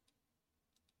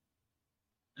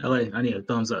 LA, I need a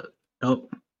thumbs up.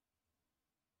 Nope.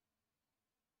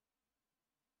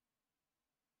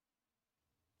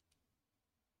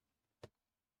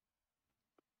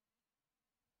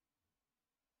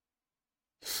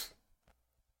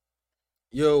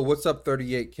 Yo, what's up,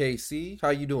 38KC? How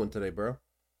you doing today, bro?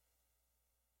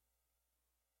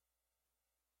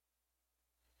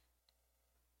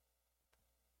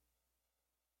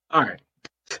 All right.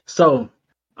 So,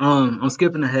 I'm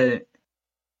skipping ahead.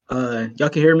 Y'all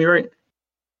can hear me, right?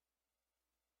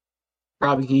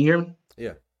 Robbie, can you hear me?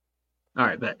 Yeah. All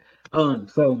right, bet.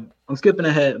 So I'm skipping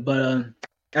ahead, but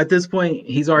at this point,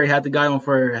 he's already had the guy on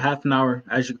for half an hour,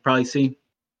 as you can probably see.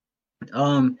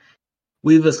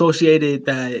 We've associated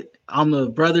that I'm the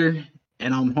brother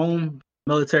and I'm home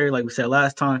military, like we said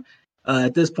last time.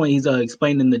 At this point, he's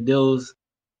explaining the deals,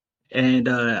 and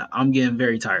I'm getting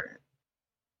very tired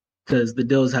because the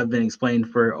deals have been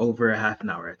explained for over a half an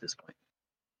hour at this point.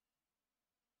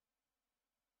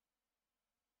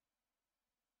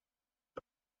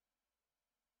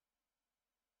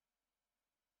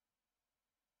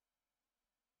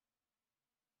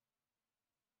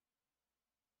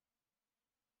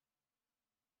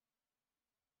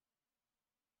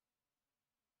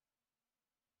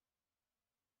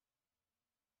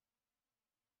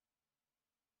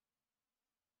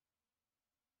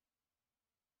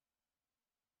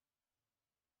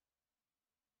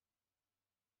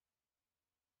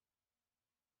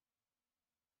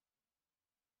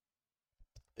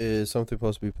 Is something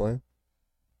supposed to be playing?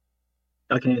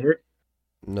 I can't hear it.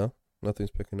 No,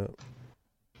 nothing's picking up.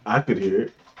 I could hear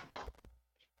it.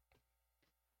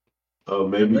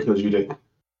 Maybe because you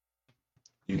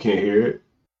can't hear it.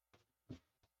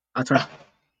 I'll turn.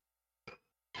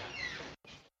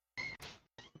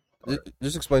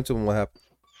 Just explain to him what happened.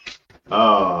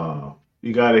 Oh,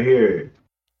 you gotta hear it.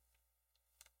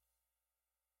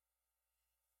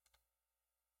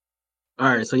 All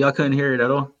right, so y'all couldn't hear it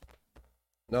at all?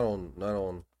 Not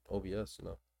on OBS,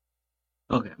 no.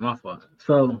 Okay, my fault.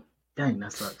 So, dang,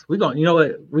 that sucks. You know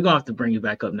what? We're gonna have to bring you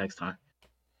back up next time.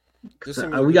 Just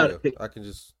send me We got. I can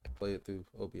just play it through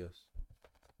OBS.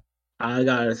 I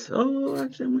got. Oh,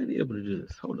 actually, I might be able to do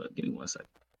this. Hold up, give me 1 second.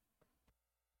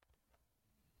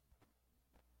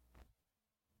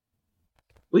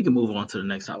 We can move on to the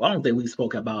next topic. I don't think we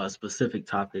spoke about a specific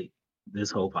topic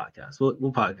this whole podcast.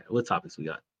 What topics we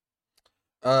got?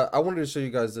 I wanted to show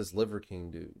you guys this Liver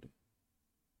King dude.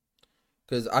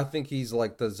 Because I think he's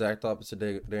like the exact opposite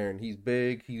of Darren. He's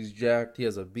big, he's jacked, he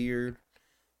has a beard.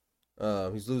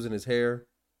 He's losing his hair.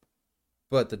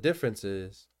 But the difference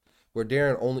is, where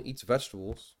Darren only eats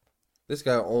vegetables, this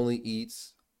guy only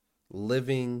eats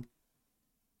living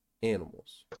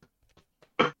animals.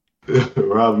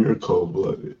 Rob, you're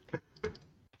cold-blooded.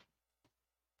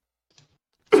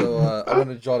 So I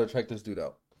wanted y'all to check this dude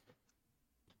out.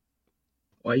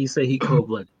 Why you say he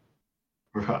cold-blooded?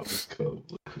 Rob is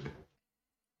cold-blooded.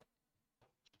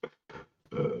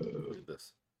 Look at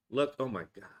this. Look, oh my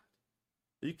god.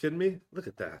 Are you kidding me? Look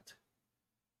at that.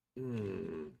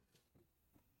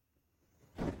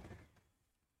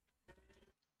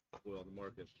 Well, the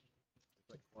market. It's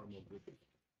like caramel cookies.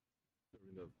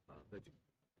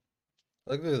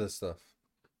 Look at this stuff.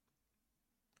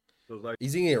 So it's like,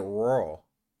 He's eating it raw.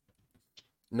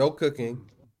 No cooking.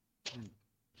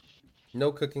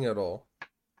 No cooking at all.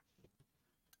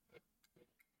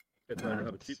 if I ever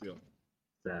have a cheat meal.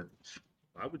 Savage.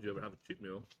 Why would you ever have a cheat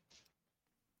meal?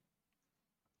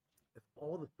 If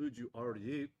all the food you already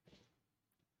eat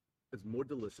is more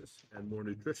delicious and more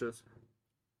nutritious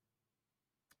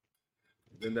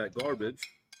than that garbage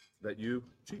that you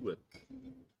cheat with.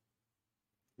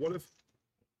 What if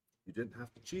you didn't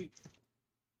have to cheat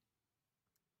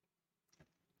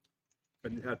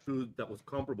and you had food that was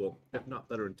comparable, if not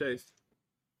better in taste?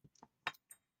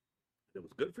 It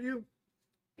was good for you?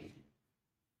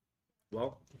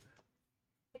 Well,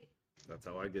 that's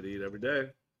how I get to eat every day.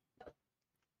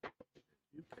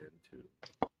 You can too.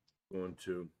 Going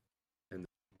to and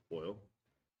boil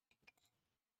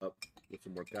up with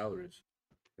some more calories,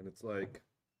 and it's like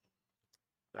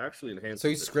actually enhanced. So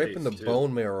he's scraping the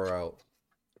bone marrow out,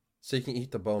 so you can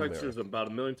eat the bone marrow. Texture is about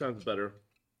 1,000,000 times better,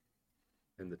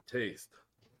 and the taste,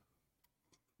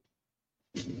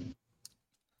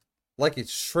 like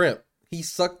it's shrimp. He's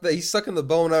sucking the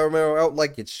bone marrow out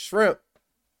like it's shrimp.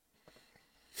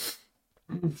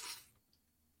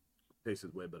 taste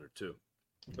is way better too.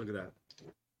 Look at that.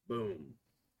 Boom.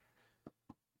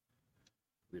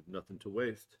 Leave nothing to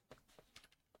waste.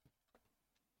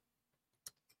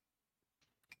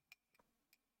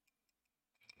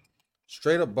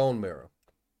 Straight up bone marrow.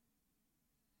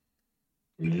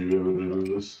 Would you be able to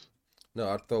do this? No,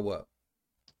 I'd throw up.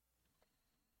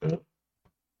 Yeah.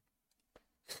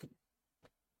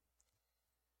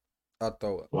 I'd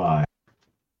throw up. Why?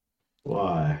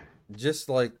 Why? Just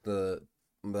like the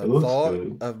looks thought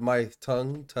good. of my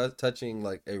tongue touching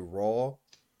like a raw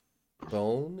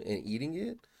bone and eating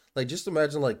it. Like, just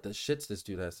imagine like the shits this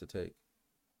dude has to take.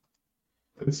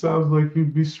 It sounds like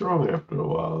you'd be strong after a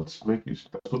while. That's what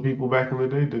people back in the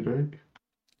day did, right?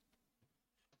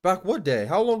 Back what day?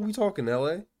 How long are we talking,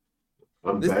 LA?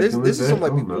 This Back in the is day, some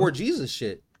like I don't know. before Jesus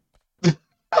shit.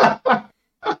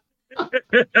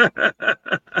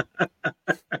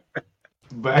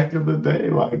 Back in the day,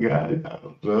 my guy. I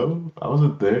don't know. I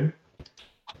wasn't there.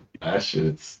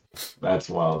 That's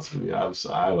wild to me. I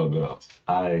don't know.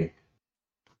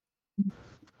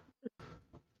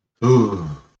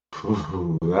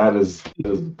 That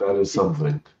is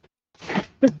something.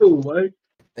 What?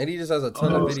 And he just has a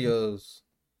ton of videos.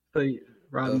 So,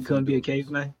 Rob, you couldn't be a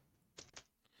caveman?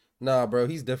 Nah, bro,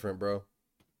 he's different, bro.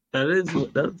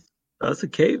 That's a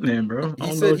caveman, bro.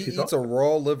 He said he eats a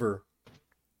raw liver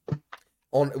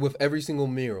with every single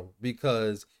meal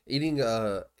because eating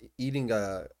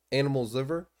animal's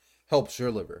liver helps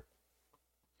your liver.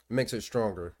 It makes it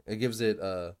stronger. It gives it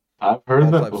I've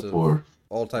heard that before.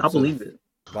 All types I believe it.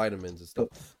 Vitamins and stuff.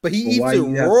 But he But eats why it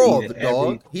you have to raw, eat it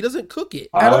dog. He doesn't cook it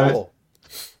at all.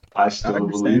 I still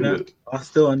believe it. I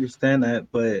still understand that,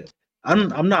 but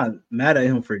I'm not mad at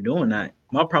him for doing that.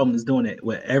 My problem is doing it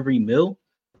with every meal.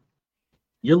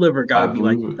 Your liver gotta be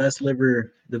like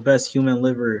the best human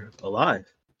liver alive.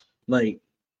 Like,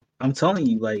 I'm telling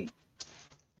you, like,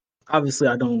 obviously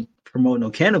I don't promote no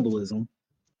cannibalism,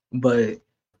 but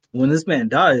when this man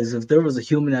dies, if there was a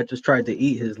human that just tried to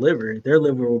eat his liver, their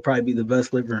liver will probably be the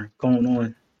best liver going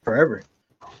on forever.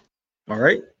 All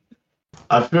right?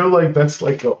 I feel like that's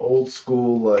like an old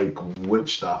school like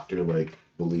witch doctor like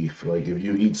belief. Like if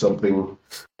you eat something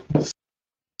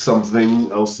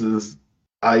else's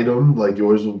item, like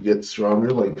yours will get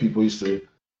stronger. Like people used to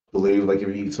believe like if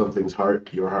you eat something's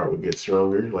heart, your heart would get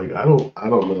stronger. Like I don't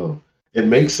know. It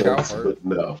makes sense, but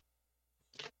no.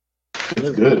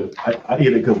 It's good. I eat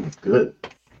it because it's good.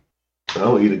 I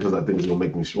don't eat it because I think it's gonna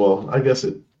make me swell. I guess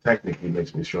it technically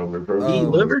makes me stronger. You eat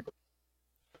liver?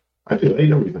 I do. I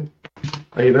eat everything.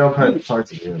 I eat all kinds of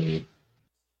parts of the animal.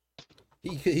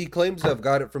 He claims to have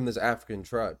got it from this African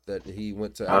tribe that he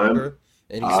went to I'm- Africa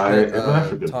and he I spent am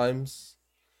African. times.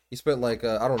 He spent like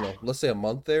I don't know, let's say a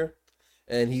month there,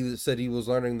 and he said he was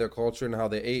learning their culture and how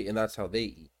they ate, and that's how they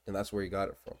eat, and that's where he got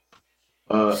it from.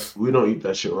 We don't eat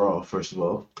that shit raw. First of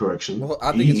all, correction. Well,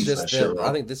 I He think it's eats just that shit them. raw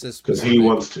I think this is because he specific.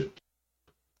 wants to.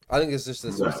 I think it's just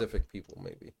the No. specific people,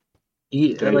 maybe.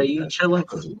 You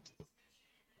chillin'?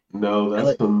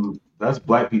 No, that's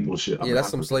black people shit. Yeah, I'm that's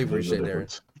some African. slavery There's a shit, Darren.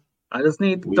 difference. I just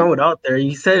need to throw it out there.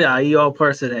 You said I eat all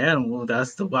parts of the animal.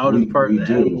 That's the wildest We- part we of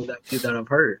the do. animal that I've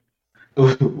heard.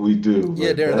 We do.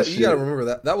 Yeah, but Darren, that you shit- gotta remember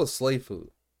that was slave food.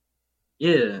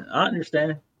 Yeah, I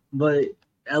understand. But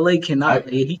LA cannot.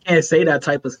 He can't say that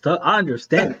type of stuff. I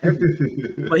understand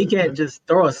everything. But he can't just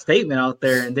throw a statement out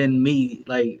there and then me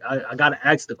I gotta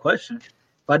ask the question.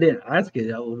 If I didn't ask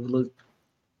it, I would look.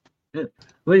 Yeah.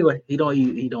 But anyway, he don't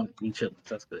eat chitlins.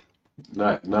 That's good.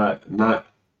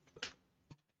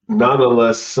 Not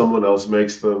unless someone else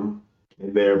makes them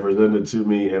and they're presented to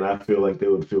me, and I feel like they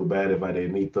would feel bad if I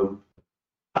didn't eat them.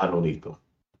 I don't eat them.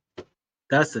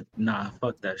 That's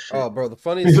fuck that shit. Oh, bro, the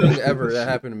funniest thing ever that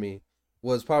happened to me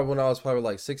was probably when I was probably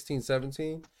like 16,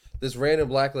 17. This random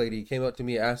black lady came up to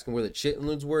me asking where the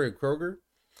chitlins were at Kroger,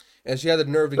 and she had the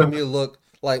nerve to give me a look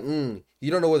like, you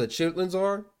don't know where the chitlins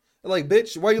are? I'm like,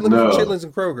 bitch, why are you looking for chitlins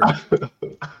in Kroger?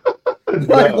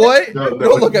 Like, what? No,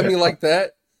 Don't look at me like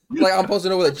that. Like, I'm supposed to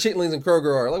know where the chitlins in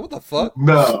Kroger are. Like, what the fuck?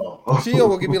 No. She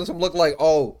will give me some look like,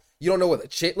 oh, you don't know where the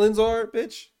chitlins are,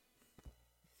 bitch?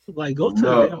 Like, go to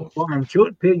No. the damn farm, kill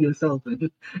a pig yourself, and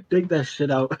dig that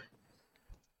shit out.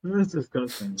 That's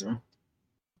disgusting, bro.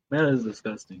 That is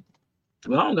disgusting.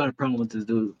 Well, I don't got a problem with this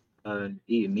dude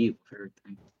eating meat with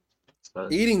everything.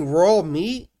 But Eating raw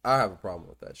meat? I have a problem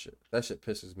with that shit. That shit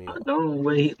pisses me I off. don't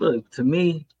wait. Look, to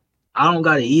me, I don't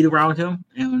gotta eat around him,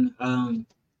 and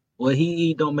what he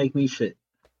eat don't make me shit.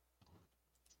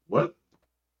 What?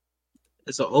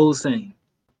 It's an old saying.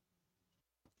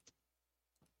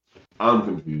 I'm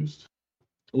confused.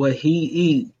 What he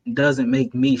eat doesn't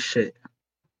make me shit.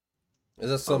 Is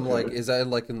that some Okay. is that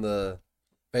like in the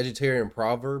vegetarian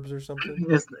proverbs or something?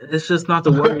 It's just not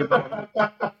the worry about.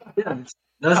 Yeah,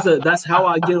 that's how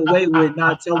I get away with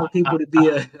not telling people to be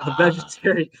a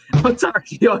vegetarian. I'm tired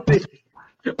of y'all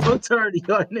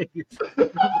niggas.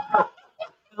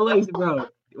 LA, bro,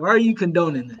 why are you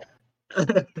condoning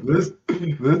that? This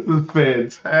is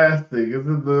fantastic. Is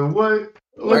it the what?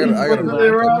 I gotta what repeat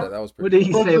Rob? that. That was What pretty did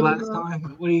he funny. say last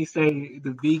time? What did he say?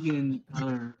 The vegan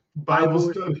Bible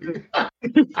study.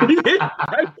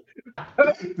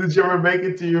 Did you ever make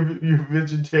it to your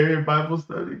vegetarian Bible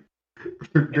study?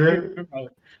 Darren?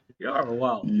 Y'all are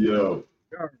wild. Yo,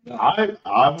 Y'all are wild.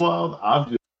 I'm wild. I'm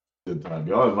just good time.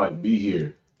 Y'all invite me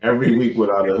here every week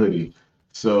without a hoodie.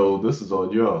 So this is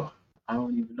on y'all. I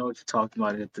don't even know what you're talking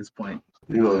about at this point.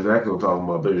 You know exactly what I'm talking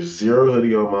about. There's zero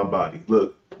hoodie on my body.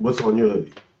 Look, what's on your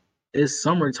hoodie? It's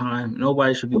summertime.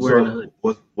 Nobody should be wearing a hoodie.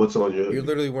 What's on your hoodie? You're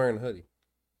literally wearing a hoodie.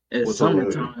 It's What's on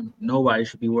your summertime. Nobody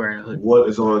should be wearing a hoodie. What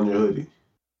is on your hoodie?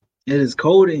 It is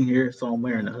cold in here, so I'm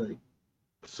wearing a hoodie.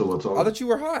 So what's on? I thought you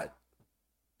were hot.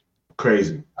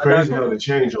 Crazy. I Crazy got- how they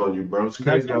change on you, bro. It's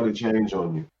crazy how they change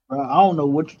on you. Bro, I don't know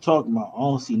what you're talking about. I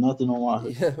don't see nothing on my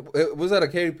hoodie. Yeah, was that a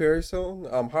Katy Perry song?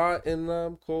 I'm hot and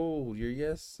I'm cold. You're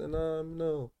yes and I'm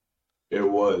no. It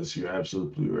was. You're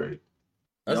absolutely right.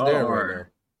 That's Y'all Darren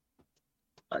are-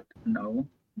 right now.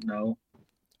 No.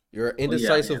 You're an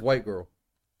indecisive yeah. white girl.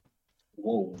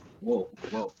 Whoa.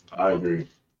 I agree.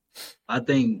 I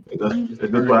think Is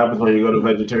this what happens when you go to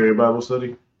vegetarian Bible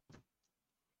study?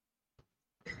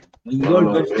 when you go to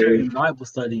Oh, vegetarian hey. Bible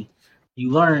study,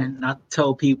 you learn not to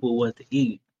tell people what to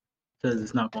eat because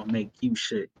it's not gonna make you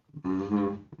shit.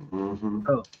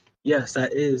 Yes,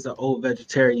 that is an old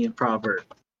vegetarian proverb.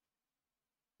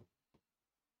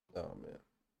 Oh man.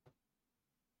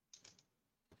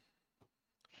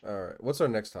 All right. What's our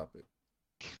next topic?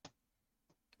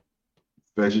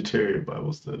 Vegetarian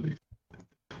Bible study.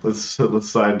 Let's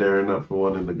sign Darren up for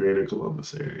one in the greater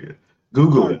Columbus area.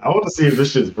 Google it. I want to see if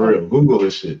this shit's real. Google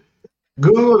this shit.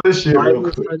 Google this shit real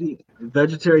Bible quick. study,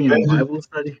 vegetarian Bible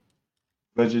study,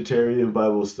 Vegetarian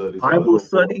Bible study. Bible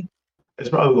study. It's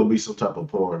probably gonna be some type of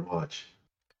porn. Watch.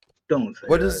 Don't say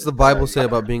What that. does the Bible say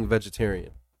about being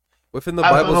vegetarian? Within the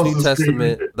I Bible's was New just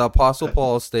Testament, screaming. the Apostle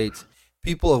Paul states,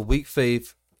 "People of weak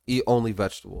faith eat only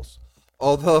vegetables."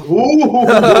 Although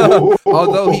Ooh.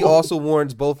 Although he also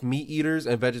warns both meat eaters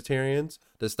and vegetarians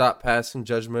to stop passing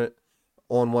judgment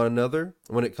on one another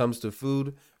when it comes to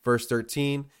food. Verse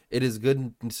 13, it is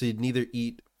good to neither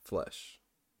eat flesh.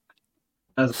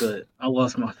 That's good. I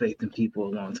lost my faith in people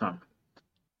a long time.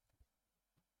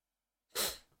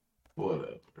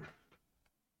 Whatever.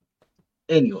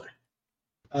 Anyway,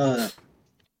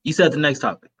 you said the next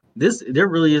topic. There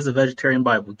really is a vegetarian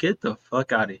Bible. Get the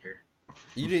fuck out of here.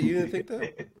 You didn't think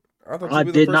that? I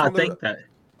did not think that.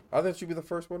 I thought you'd be the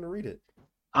first one to read it.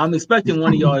 I'm expecting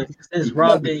one of y'all. Since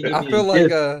Rob didn't give I me feel a like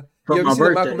gift you ever my seen the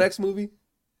birthday. Malcolm X movie?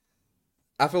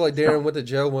 I feel like Darren went to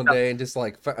jail one day and just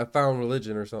like found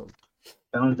religion or something.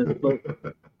 Found this book.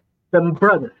 Said, my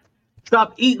brother,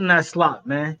 stop eating that slop,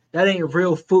 man. That ain't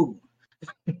real food.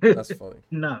 That's funny.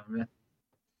 Nah, man.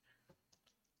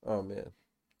 Oh man,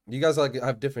 you guys like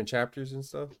have different chapters and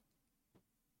stuff.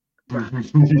 Bro,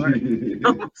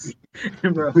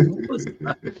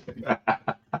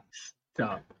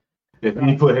 stop. If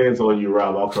you put hands on you,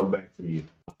 Rob, I'll come back for you.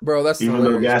 Bro, that's Even though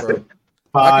hilarious, gas bro.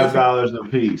 at $5 a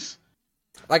piece.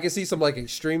 I can see some like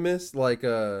extremists, like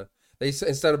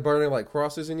instead of burning like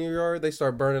crosses in your yard, they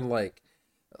start burning like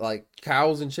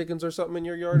cows and chickens or something in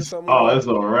your yard or something. Oh, that's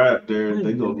all right, there.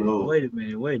 They don't know. Wait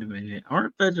a minute.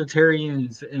 Aren't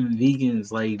vegetarians and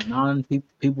vegans like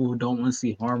people who don't want to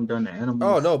see harm done to animals?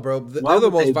 Oh no, bro, Why they're the would they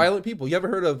most be? violent people. You ever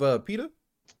heard of PETA?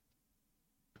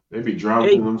 They be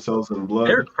drowning themselves in blood.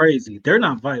 They're crazy. They're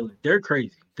not violent. They're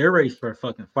crazy. They're ready for a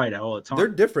fucking fight all the time. They're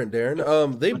different,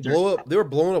 Darren. They were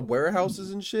blowing up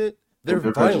warehouses and shit. They're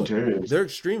They're violent. vegetarians. They're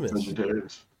extremists.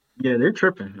 Vegetarians. Yeah, they're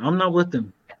tripping. I'm not with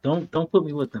them. Don't put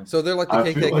me with them. So they're like the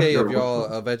I feel like KKK of they're- y'all,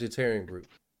 a vegetarian group.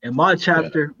 In my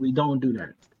chapter, we don't do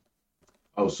that.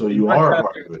 Oh, so you are a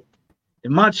part of it.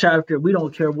 In my chapter, we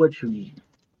don't care what you eat.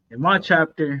 In my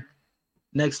chapter,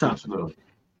 next Good topic. to know.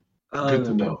 Good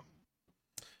to know.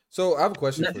 So I have a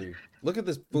question for you. Look at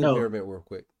this food No. pyramid real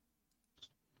quick.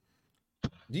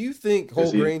 Do you think whole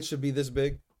Is he- grains should be this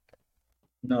big?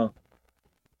 No,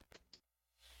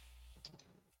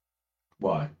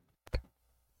 Why?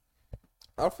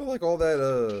 I feel like all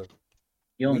that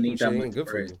you don't wheat need and that shit much ain't good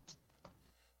for bread. you.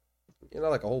 You know,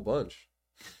 like a whole bunch.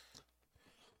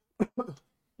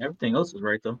 Everything else is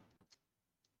right though.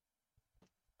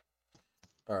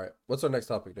 All right. What's our next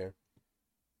topic, Darren?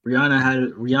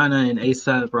 Rihanna and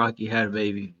ASAP Rocky had a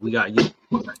baby. We got you.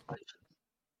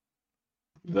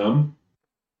 Them?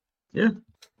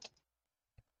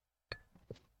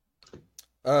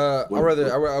 I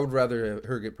would rather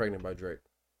her get pregnant by Drake.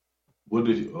 What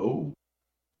did he? Oh,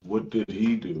 what did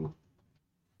he do?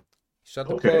 Shut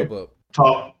the Okay. club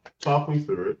up. Talk me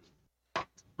through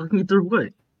Talk me through what?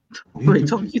 it. Wait,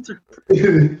 talk me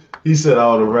through. He said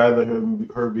I would have rather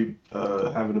her be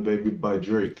having a baby by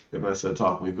Drake, and I said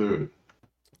talk me through it.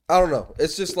 I don't know.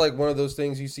 It's just like one of those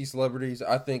things you see celebrities.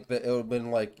 I think that it would have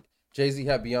been like Jay-Z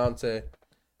had Beyonce.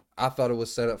 I thought it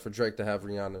was set up for Drake to have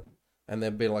Rihanna, and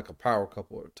then been like a power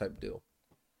couple type deal.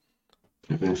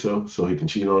 You think so? So he can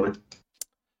cheat on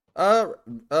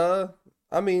her?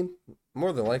 I mean,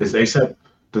 more than likely.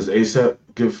 Does ASAP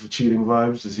give cheating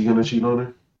vibes? Is he gonna cheat on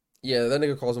her? Yeah, that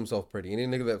nigga calls himself pretty. Any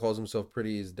nigga that calls himself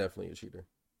pretty is definitely a cheater.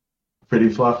 Pretty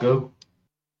Flacco?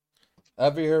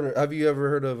 Have you ever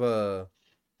heard of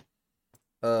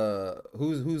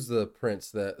who's the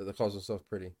prince that calls himself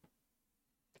pretty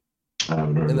I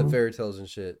haven't heard in the of him. fairy tales and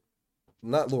shit?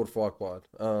 Not Lord Farquaad.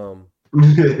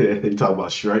 You talking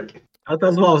about Shrek? I thought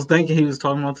that's what I was thinking he was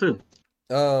talking about too.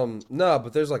 No,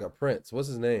 but there's like a prince. What's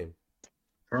his name?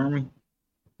 Charming.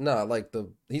 Nah,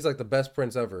 he's like the best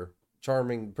prince ever.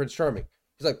 Prince Charming.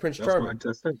 He's like Prince That's what I Charming.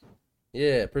 just said.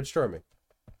 Yeah, Prince Charming.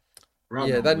 Rob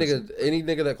Yeah, don't that listen. nigga. Any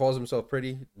nigga that calls himself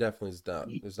pretty definitely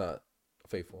is not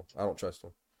faithful. I don't trust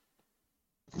him.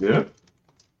 Yeah.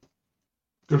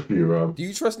 Good for you, Rob. Do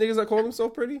you trust niggas that call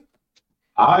themselves pretty?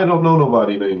 I don't know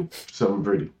nobody named something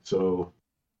pretty, so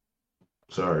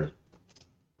sorry.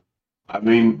 I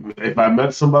mean, if I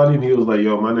met somebody and he was like,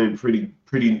 "Yo, my name pretty,"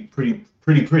 I'd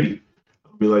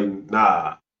be like,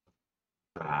 "Nah."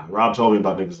 Rob told me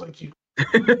about niggas like you.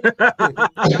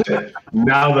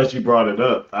 Now that you brought it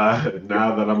up,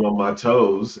 now that I'm on my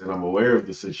toes and I'm aware of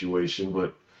the situation,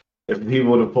 but if he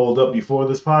would have pulled up before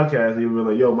this podcast, he would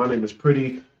be like, "Yo, my name is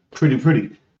pretty."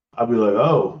 I'd be like,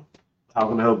 "Oh, how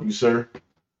can I help you, sir?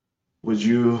 Are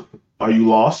you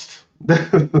lost?"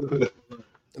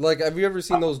 Like, have you ever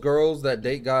seen those girls that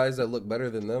date guys that look better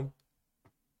than them?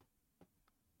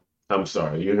 I'm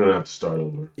sorry, you're gonna have to start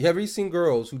over. Have you seen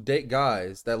girls who date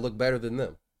guys that look better than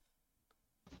them?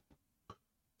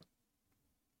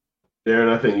 Darren,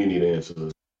 I think you need to answer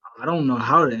this. I don't know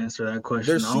how to answer that question.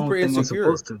 They're I don't super think I'm insecure.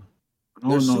 supposed to. I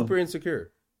They're don't know. super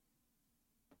insecure.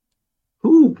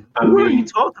 Who? I Who are mean- you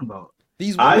talking about?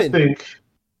 These I women. think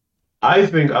I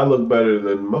think I look better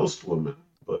than most women,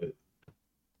 but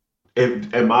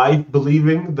am I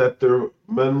believing that their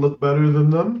men look better than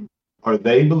them? Are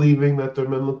they believing that their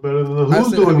men look better than them? I Who's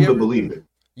said, have doing you the ever believing?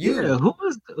 Yeah, you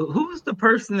who is the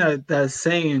person that's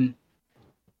saying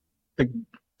the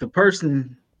the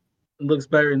person looks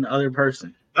better than the other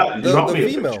person? Draw the me a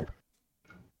female? picture.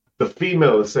 The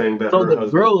female is saying that So her the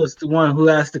husband. girl is the one who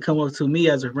has to come up to me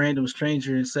as a random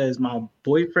stranger and says my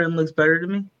boyfriend looks better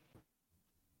than me.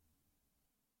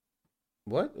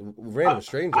 What random I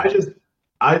stranger? just,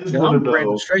 I just Yeah, want I'm to a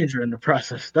random know. stranger in the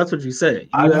process. That's what you said.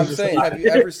 I You I'm have to just, say. saying, have you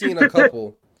ever seen a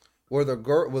couple where the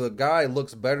guy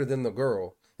looks better than the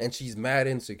girl and she's mad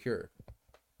insecure?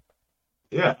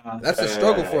 yeah, That's a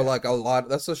struggle for like a lot.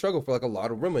 That's a struggle for like a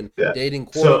lot of women yeah. dating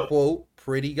quote So, unquote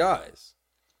pretty guys.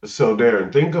 so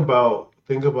Darren, think about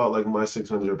like my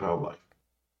 600-pound life.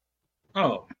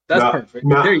 Oh, that's Not, perfect.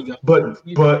 There not, you go. but,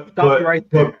 You but, stop me right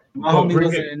there. My but homie bring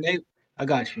was in it, a Nate. I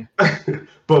got you.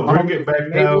 but My bring homie it was in a back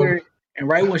down. Mayweather, and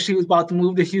right when she was about to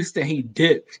move to Houston, he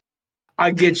dipped.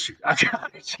 I get you. I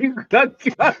got you. I got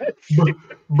But, you.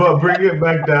 but bring it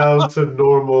back down to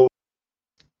normal.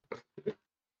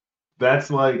 That's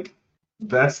like,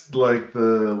 that's like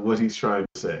the what he's trying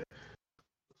to say.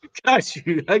 Got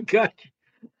you. I got you.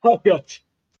 I got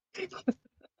you.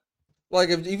 Like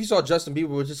if you saw Justin Bieber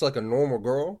with just like a normal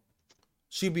girl,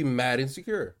 she'd be mad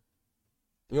insecure.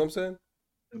 You know what I'm saying?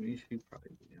 I mean, she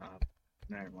probably.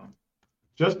 Never mind.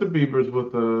 Justin Bieber's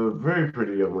with a very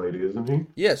pretty young lady, isn't he?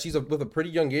 Yeah, she's with a pretty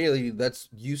young gay lady that's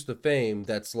used to fame.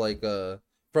 That's like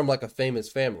from like a famous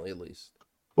family at least.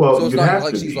 Well, So it's you'd not have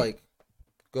like to she's be. like,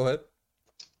 go ahead.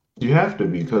 You have to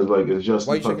be because like it's Why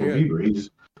Justin you shaking fucking your head? Bieber.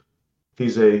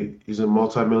 He's a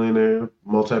multimillionaire,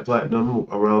 multi-platinum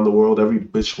around the world. Every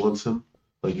bitch wants him.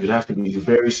 Like you'd have to be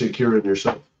very secure in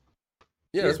yourself.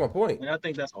 Yeah, that's my point. And I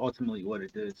think that's ultimately what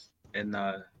it is. And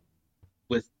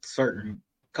with certain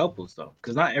couples though,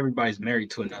 because not everybody's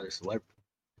married to another celebrity.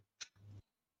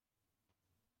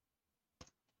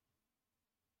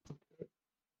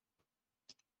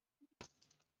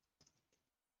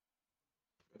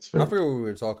 That's I fair. forget what we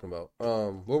were talking about.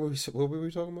 What were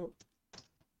we talking about?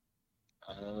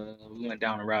 We went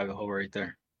down a rabbit hole right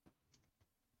there.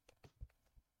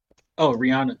 Oh,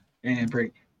 Rihanna and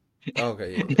Britney.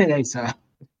 Okay, yeah. And ASAP.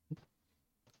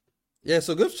 Yeah,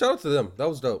 so good shout out to them. That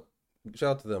was dope.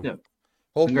 Shout out to them. Yeah.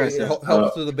 Hopefully Congrats, it yeah.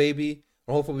 helps to the baby.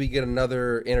 And hopefully we get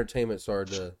another entertainment star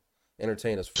to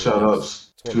entertain us for the Shout next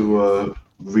outs 20 to years.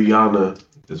 Rihanna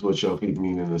is what y'all keep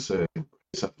meaning to say.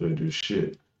 ASAP didn't do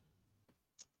shit.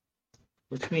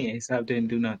 What you mean ASAP didn't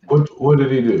do nothing? What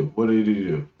did he do? What did he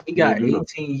do? He He got didn't do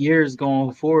nothing. 18 years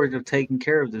going forward of taking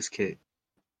care of this kid.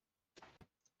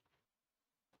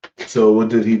 So what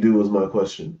did he do was my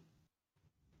question.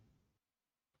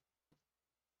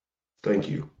 Thank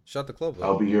you. Shut the club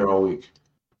I'll up. be here all week.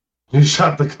 You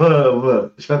shot the club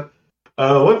up.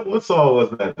 What song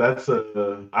was that? That's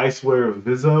I Swear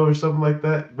Vizzo or something like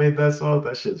that made that song.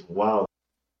 That shit's wild.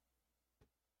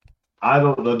 I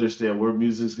don't understand where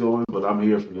music's going, but I'm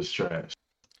here for this trash.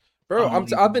 Bro, I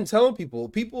don't I've been telling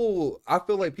people I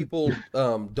feel like people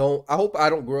don't I hope I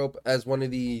don't grow up as one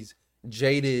of these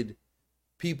jaded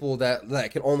people that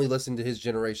can only listen to his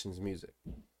generation's music.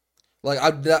 Like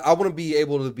I want to be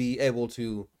able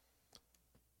to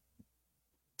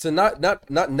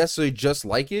not necessarily just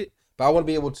like it, but I want to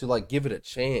be able to like give it a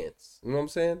chance. You know what I'm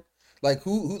saying? Like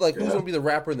who's gonna be the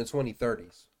rapper in the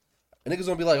 2030s? And niggas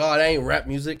gonna be like, oh, that ain't rap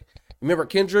music. Remember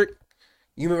Kendrick?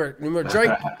 You remember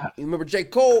Drake? You remember J.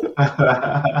 Cole?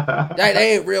 That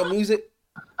ain't real music.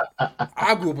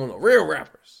 I grew up on the real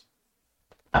rappers.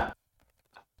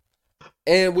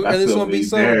 And it's gonna be it's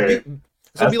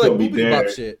gonna be like boopity bop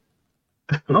shit.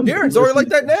 Darren's already like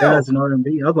that now. Jazz and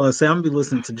R&B. I was about to say I'm gonna be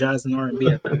listening to jazz and R&B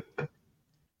at that.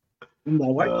 I'm like,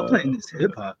 why y'all playing this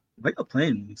hip hop? Why y'all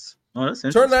playing this? Oh, that's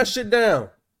interesting. Turn that shit down.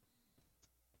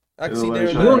 I can see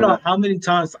Darren. You don't know how many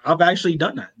times I've actually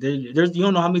done that. You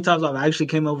don't know how many times I've actually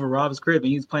came over to Rob's crib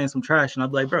and he's playing some trash, and I'd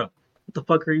be like, bro, what the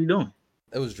fuck are you doing?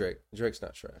 It was Drake. Drake's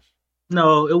not trash.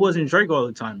 No, it wasn't Drake all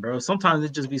the time, bro. Sometimes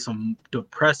it just be some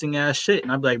depressing ass shit,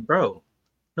 and I'd be like, bro,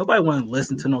 nobody want to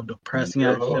listen to no depressing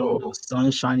ass shit on a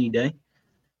sunshiny day.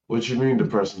 What you mean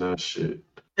depressing ass shit?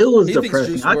 It was He depressing. thinks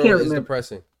Juice I can't WRLD is remember.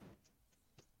 depressing.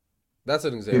 That's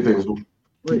an He example.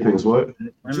 thinks what?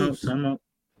 Juice. Time out.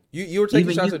 You were taking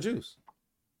Even shots you- at Juice.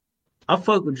 I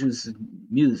fuck with Juice's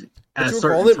music But at you were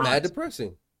certain calling it times. mad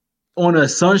depressing. On a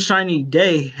sunshiny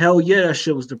day, hell yeah, that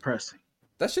shit was depressing.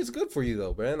 That shit's good for you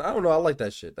though, man. I don't know. I like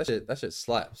that shit. That shit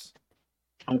slaps.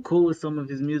 I'm cool with some of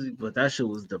his music, but that shit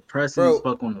was depressing Bro, as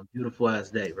fuck on a beautiful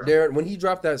ass day, bro. Darren, when he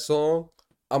dropped that song,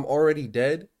 I'm Already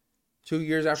Dead, 2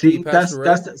 years after See, he passed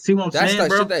away. see what I'm That's saying, that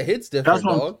bro? shit that hits different,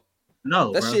 what I'm- dog.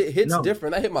 No, That bro. shit hits No.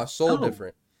 different. That hit my soul No.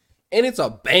 different. And it's a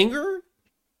banger?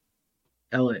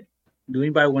 LA. Do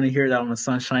anybody want to hear that on a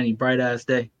sunshiny, bright ass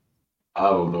day? I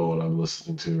don't know what I'm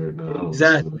listening to right now. I don't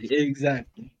listen to Exactly.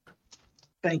 Exactly.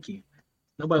 Thank you.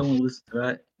 Nobody want to listen to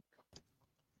that.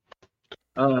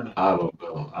 I don't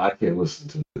know. I can't listen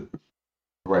to it.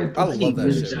 Right. I this love that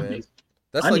minute. shit, man. makes-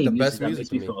 That's I like need the best that music makes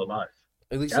to me me. feel alive.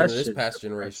 At least That in this shit past is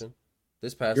generation.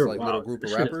 This past You're like wild. little group That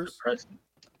of shit is rappers. depressing.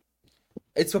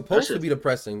 It's supposed to shit's- be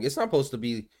depressing. It's not supposed to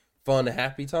be fun and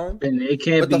happy time. And it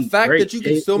can't But be the fact great. that you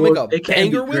can still make a it can be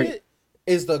banger with great. it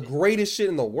is the greatest shit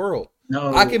in the world.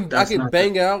 No, I can that's not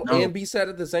bang the- out no. and be sad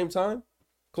at the same time.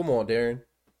 Come on, Darren.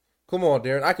 Come on,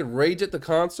 Darren. I can rage at the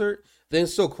concert, then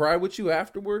still cry with you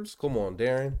afterwards. Come on,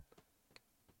 Darren.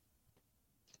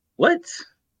 What?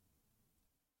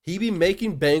 He be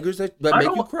making bangers that I make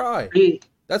you don't- cry. See,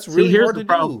 That's really here's hard the to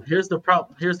problem. do. Here's the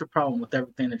problem. Here's the problem with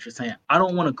everything that you're saying. I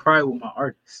don't want to cry with my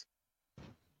artists.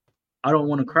 I don't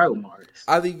want to cry with my artists.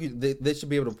 I think they should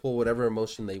be able to pull whatever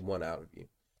emotion they want out of you.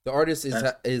 The artist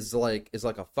That's- is like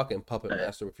a fucking puppet Yeah.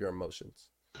 master with your emotions.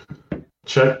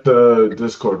 Check the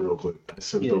Discord real quick. I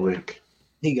sent Yeah. the link.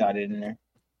 He got it in there.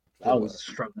 I was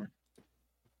struggling.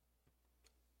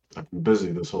 I've been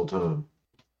busy this whole time.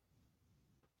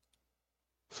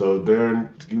 So Darren,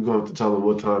 you're going to have to tell them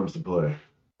what times to play.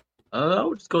 I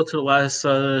would just go to the last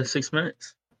 6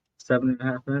 minutes.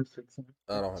 7.5 minutes, 6 minutes.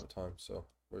 I don't have time, so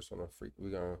we're just gonna we're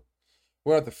gonna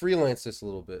have to freelance this a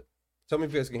little bit. Tell me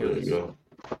if you guys can hear There you this. go.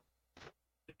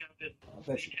 I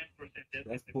bet you,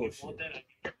 that's bullshit.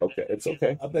 Okay, it's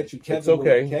okay. I bet you Kevin. It's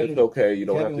okay. Kevin, It's okay. You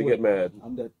don't Kevin have to would- get mad.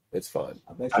 I'm the, It's fine.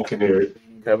 I bet I you. can hear it.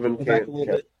 Kevin Back can't. a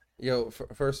little bit. Yo,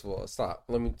 first of all, stop.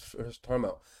 Let me first time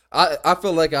out. I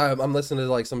feel like I'm listening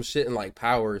to like some shit in like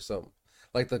Power or something.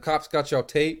 Like the cops got y'all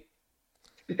tape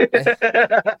and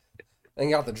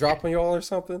got the drop on y'all or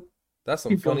something. That's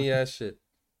some Keep going. funny ass shit.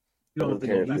 You don't have to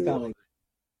go Kevin back. You sound like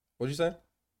What'd you say?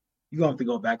 You gonna have to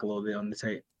go back a little bit on the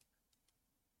tape.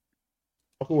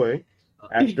 Walk away.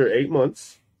 After 8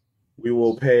 months, we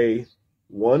will pay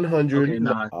 100. Okay,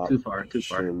 nah, too far, too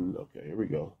far. Okay, here we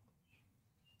go.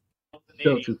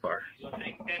 Still too far.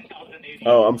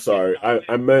 Oh, I'm sorry.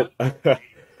 I meant.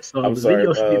 So I'm the sorry,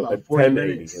 video should be about 40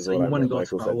 1080 minutes. is So what you I want to meant. go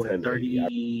Michael to said about what,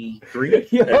 1080.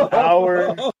 33? An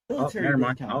hour. Never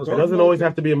mind. I was It wrong. doesn't always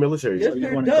have to be a military. Yes, So you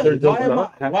there wanna- does. There does Why am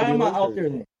not I? have Why to be am I military. out there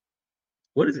then?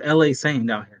 What is LA saying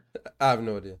down here? I have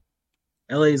no idea.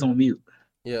 LA is on mute.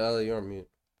 Yeah, Ellie, you're on mute.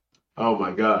 Oh my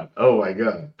God. Oh my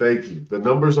God. Thank you. The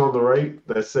numbers on the right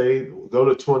that say go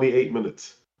to 28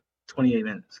 minutes. 28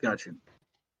 minutes. Got you.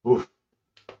 Oof.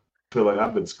 Feel like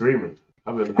I've been screaming.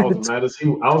 I was as mad as he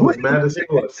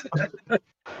was.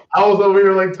 I was over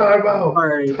here like time out. All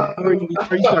right. Before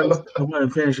you start, I want to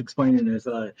finish explaining this.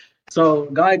 So,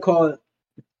 guy called.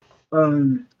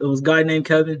 It was a guy named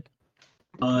Kevin.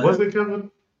 Was it Kevin?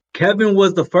 Kevin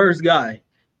was the first guy,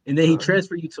 and then he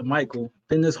transferred you to Michael.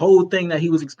 Then this whole thing that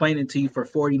he was explaining to you for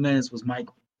 40 minutes was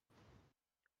Michael.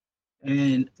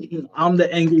 And I'm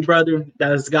the angry brother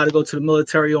that's got to go to the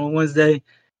military on Wednesday,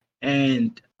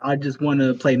 and I just want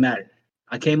to play Madden.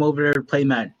 I came over there to play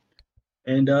Madden,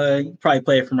 and you probably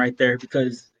play it from right there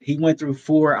because he went through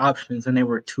 4 options and they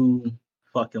were too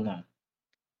fucking long.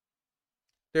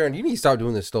 Darren, you need to stop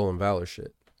doing this stolen valor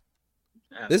shit.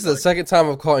 Yeah, This is the second time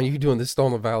I've caught you doing this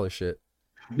stolen valor shit.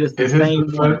 Just the In his same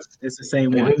one. defense- It's the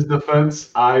same In one. his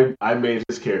defense, I made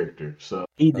his character. So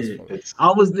He That's did. funny. it's I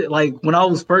was like, when I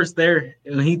was first there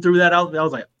and he threw that out, I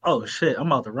was like, oh shit, I'm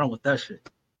about to run with that shit.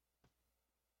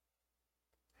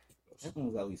 Kevin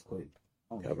was at least quick.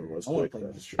 I don't Kevin care. was I wanna quick.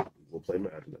 play That's true. We'll play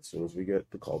Madden as soon as we get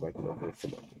the callback number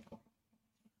from Michael.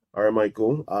 All right,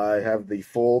 Michael. I have the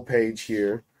full page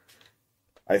here.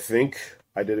 I think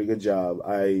I did a good job.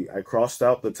 I crossed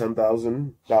out the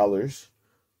 $10,000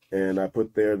 and I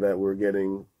put there that we're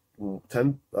getting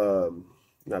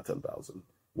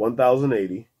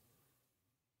 1,080.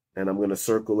 And I'm gonna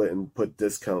circle it and put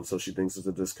discount so she thinks it's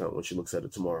a discount when she looks at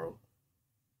it tomorrow.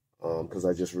 Because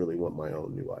I just really want my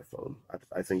own new iPhone.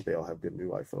 I think they all have good new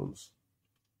iPhones.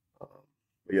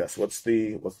 But yes, what's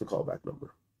the callback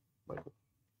number, Michael?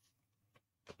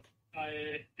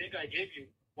 I think I gave you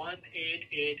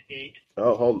 1888.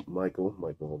 Oh, hold Michael,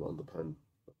 hold on.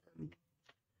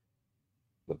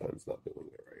 The pen's not doing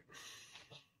it right.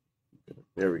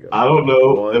 There we go. I don't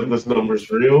know if this number's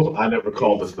real. I never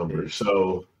called this number.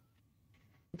 So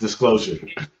disclosure.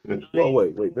 Well,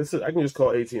 wait. This is I can just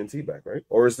call AT&T back, right?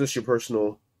 Or is this your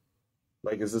personal?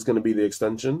 Like, is this going to be the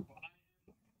extension?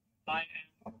 I'm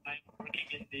working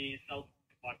in the South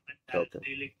department that's Okay.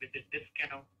 dealing with the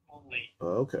discount only.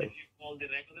 Okay. If you call the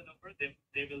regular number,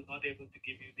 they will not able to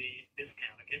give you the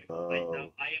discount. Okay, because right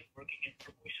now I am working in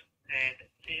promotions and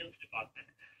sales department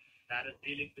that is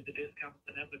dealing with the discounts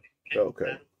and everything. Okay.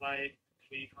 That's why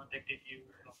we contacted you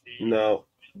from the. Now,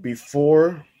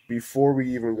 before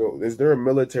we even go, is there a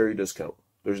military discount?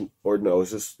 No?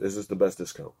 Is this the best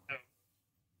discount?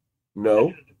 No.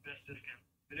 This is the best discount.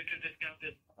 Military discount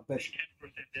is I bet you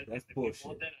 10%. that's If you want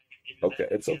bullshit. that, I can give you Okay,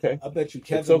 that. it's okay. I bet you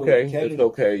Kevin. It's okay. Kevin, It's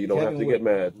okay. You don't have Kevin to get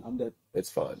mad. It's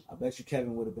fine. I bet you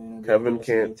Kevin would have been. under Kevin the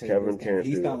can't- military Kevin discount. can't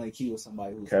He do sounded it. like he was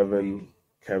somebody who's. Kevin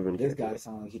This can't guy do it.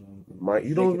 sounds like he don't even.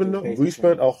 You don't take it even to know. face We the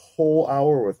spent camera. a whole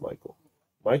hour with Michael.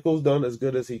 Michael's done as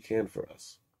good as he can for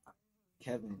us.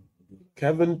 Kevin.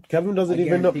 Kevin doesn't I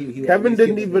even know. guarantee you he would Kevin at least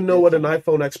didn't give us even a know what an discount.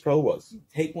 iPhone X Pro was.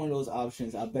 Take one of those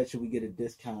options. I bet you we get a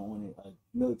discount on it, a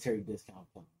military discount.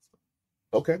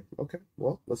 Okay.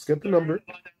 Well, let's get the number.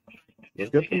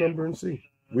 Let's get the number and see.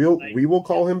 We will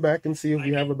call him back and see if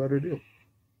we have a better deal.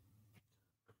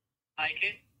 I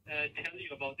can tell you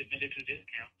about the military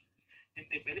discount. In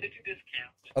the military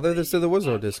discount, I thought they said there was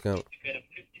no discount. you get a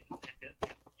 50%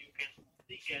 discount. You can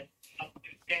only get up to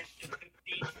 10 to 15%.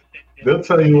 They'll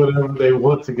tell you whatever they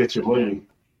want to get your money.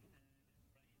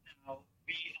 Now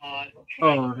we are.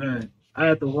 Oh man, I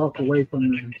have to walk away from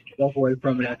it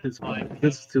at this point.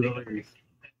 This is too hilarious.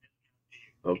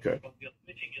 Okay. We are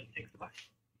switching your 6 months.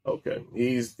 Okay.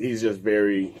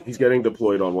 He's getting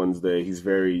deployed on Wednesday. He's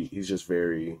just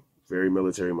very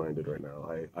military minded right now.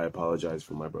 I apologize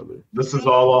for my brother. This is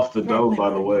all off the dome, by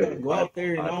the way. Go out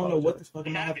there and I don't know what the fuck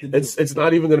I'm gonna have to do. It's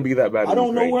not even going to be that bad. I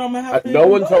don't know Ukraine. where I'm gonna have to. No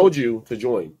one go. told you to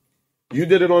join. You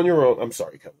did it on your own. I'm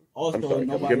sorry, Kevin. Also, I'm sorry, Kevin.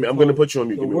 nobody I'm going to told- put you on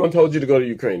mute. the No one world- told you to go to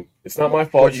Ukraine. It's not my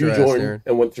fault. Put You your ass joined there.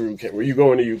 and went through. Were you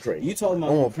going to Ukraine? You told me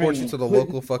I'm gonna report you to the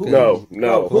local fucking. No,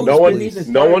 Putin no one shouldn't even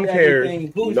start cares.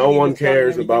 everything. Putin No shouldn't one even start cares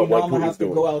everything. about what I'm gonna Putin's have to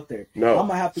doing. go out there. No. I'm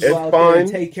gonna have to It's go out there fine. and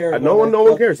take care of No all one that no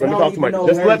one stuff. cares. Let me And I talk don't to even Michael. know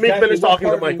Just where let me exactly finish what talking to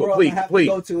part of the Michael. world Please, I have to please.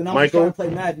 go to, and I'm just Michael, trying to play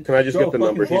Madden. Can I just Throw get the a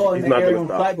fucking number? ball in He's the not air going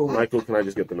to on stop. cyber. Michael, can I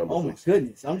just get the number, Oh my please?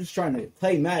 goodness! I'm just trying to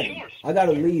play Madden. I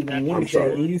gotta leave on Wednesday,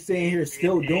 sorry. and you sitting here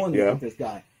still doing this Yeah. with this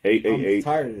guy. I'm 888.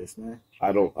 tired of this, man.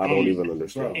 I don't even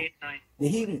understand. 8-9. The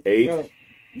heat, Eight- bro,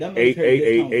 that 888 military discount is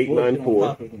bullshit 894. on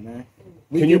top of it, man.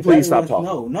 We Can get you please better stop ones-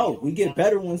 talking? No, we get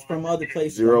better ones from other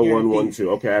places. I guarantee you. 0112.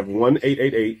 Okay, I have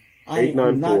 1888 I'm not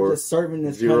 894 just serving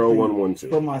this country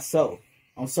 0112. for myself.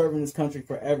 I'm serving this country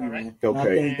for everyone. And I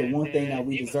Okay. think the one thing that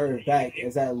we deserve back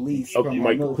is at least Okay, from our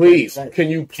Michael, military please. vets. Can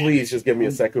you please just give me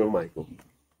a second with Michael?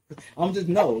 I'm just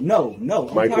no. I'm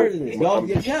Michael, tired of this. Y'all,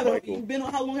 Michael. you've been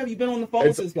how long have you been on the phone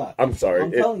It's- with this guy? I'm sorry.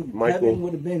 I'm telling you, Michael, Kevin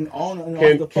would have been on and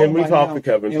Can- off the can phone we by talk now, to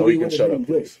Kevin and so we he can would've shut been up,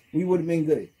 good. please? We would have been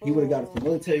good. He would have got us a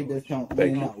military discount Thank in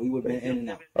and you. out. We would have been in and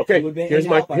out. Okay, We would've been here's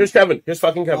in and out by Here's now. Kevin. Here's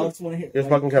fucking I Kevin. just want to hear Here's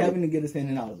fucking Kevin. to get us in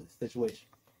and out of this situation.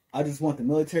 I just want the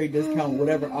military discount,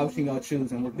 whatever option y'all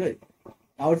choose, and we're good.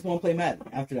 I just want to play Madden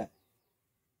after that.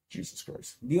 Jesus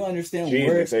Christ. Do you understand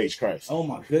Jesus where? H. Christ. Oh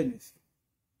my goodness.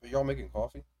 Are y'all making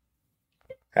coffee?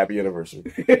 Happy anniversary.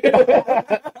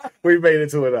 We made it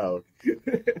to an hour.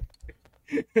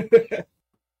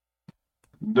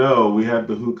 No, we had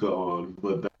the hookah on,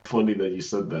 but that's funny that you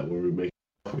said that when we were making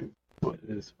coffee.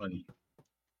 It's funny.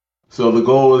 So the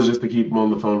goal was just to keep him on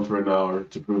the phone for an hour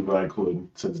to prove that I could,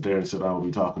 since Darren said I would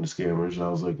be talking to scammers, and I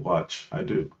was like, watch, I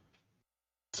do.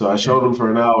 So I showed him for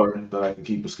an hour that I could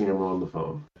keep a scammer on the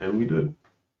phone, and we did.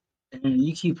 And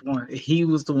you keep one. He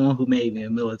was the one who made me a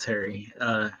military.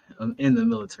 In the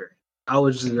military, I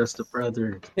was just a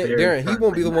brother. Yeah, Darren, he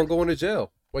won't be the one going to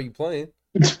jail while you playing.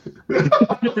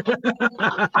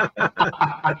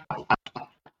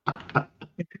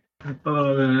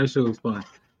 Oh man, that shit was fun.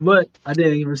 But I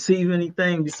didn't receive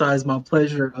anything besides my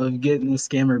pleasure of getting this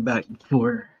scammer back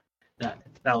for that.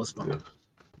 That was fun. Yeah.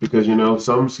 Because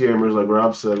some scammers, like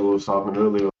Rob said, when we was talking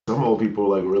earlier, some old people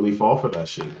like really fall for that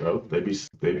shit, bro. They be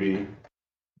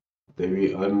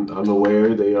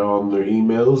unaware. They are on their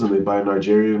emails and they buy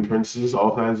Nigerian princes,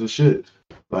 all kinds of shit.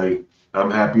 Like, I'm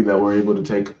happy that we're able to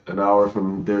take an hour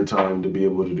from their time to be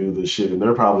able to do this shit, and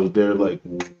they're like,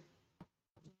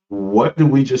 what did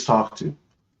we just talk to?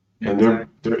 And they're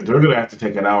gonna have to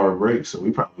take an hour break, so we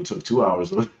probably took 2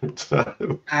 hours of their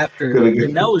time. After, Gonna get-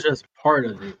 and that was just part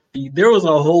of it. There was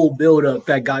a whole build up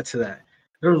that got to that.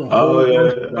 There was a whole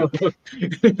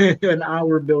an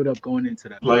hour build up going into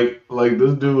that. Like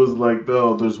this dude was like,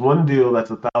 no, there's one deal that's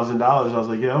 $1,000. I was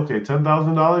like, yeah, okay,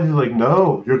 $10,000. He's like,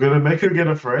 no, you're gonna make her get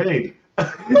afraid.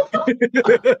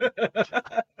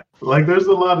 Like, there's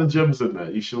a lot of gems in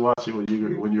that. You should watch it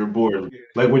when you're bored.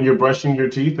 Like when you're brushing your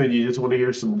teeth and you just want to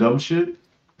hear some dumb shit.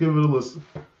 Give it a listen.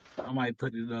 I might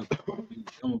put it up. I'm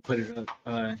gonna put it up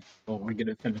when we get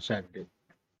it finished Saturday.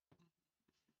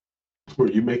 Were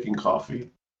you making coffee?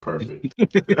 Perfect.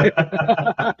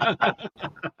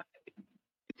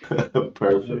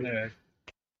 Perfect.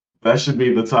 That should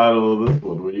be the title of this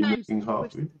one. Were you making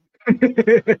coffee?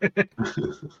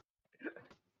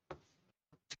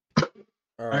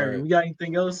 All All right, right. we got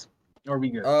anything else? Or we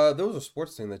good? There was a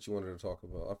sports thing that you wanted to talk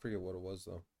about. I forget what it was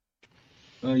though.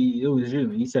 It was you.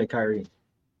 You said Kyrie.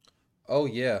 Oh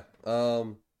yeah.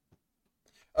 Kyrie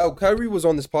was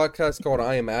on this podcast called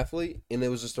I Am Athlete, and it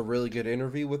was just a really good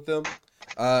interview with them.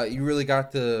 You really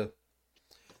got to.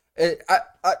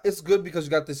 It's good because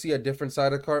you got to see a different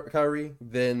side of Kyrie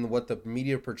than what the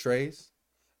media portrays.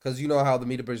 Because you know how the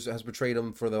media has portrayed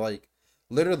him for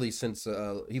literally since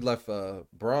he left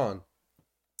Braun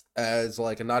as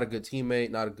not a good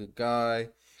teammate, not a good guy,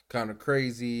 kind of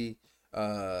crazy.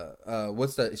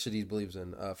 What's that shit he believes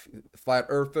in? Flat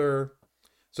earther.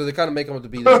 So they kind of make him to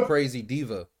be this crazy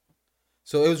diva.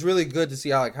 So it was really good to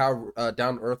see how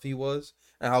down to earth he was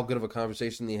and how good of a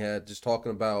conversation he had, just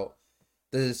talking about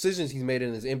the decisions he's made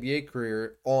in his NBA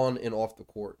career on and off the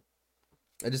court.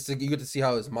 And just you get to see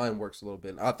how his mind works a little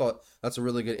bit. And I thought that's a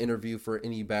really good interview for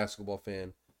any basketball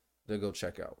fan to go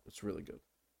check out. It's really good.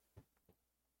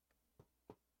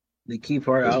 The key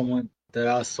part that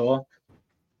I saw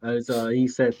is he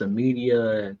said the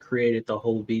media created the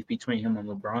whole beef between him and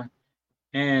LeBron.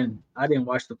 And I didn't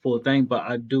watch the full thing, but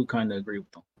I do kind of agree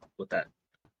with him with that.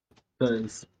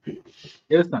 Because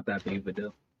it's not that big of a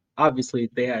deal. Obviously,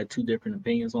 they had two different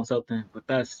opinions on something, but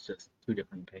that's just two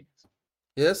different opinions.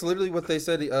 Yeah, that's literally what they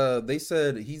said.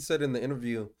 He said in the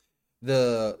interview,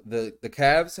 the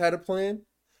Cavs had a plan,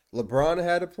 LeBron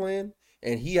had a plan,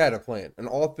 and he had a plan, and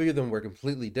all three of them were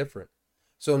completely different.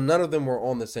 So none of them were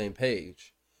on the same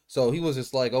page. So he was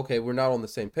just like, okay, we're not on the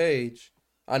same page.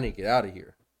 I need to get out of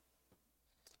here.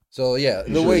 So yeah,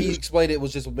 the way he explained it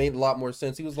was just made a lot more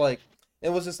sense. He was like, it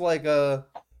was just like, I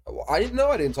didn't know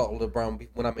I didn't talk to LeBron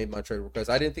when I made my trade request.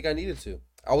 I didn't think I needed to.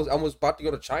 I was about to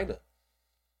go to China,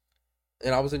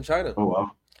 and I was in China. Oh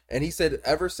wow! And he said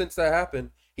ever since that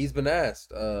happened, he's been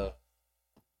asked, "Oh,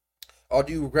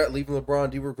 do you regret leaving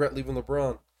LeBron? Do you regret leaving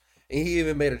LeBron?" And he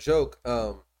even made a joke.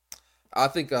 I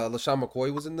think LaShawn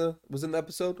McCoy was in the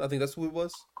episode. I think that's who it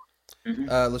was. Mm-hmm.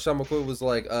 LaShawn McCoy was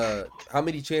like, how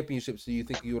many championships do you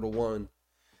think you would have won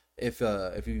if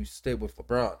you stayed with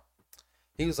LeBron?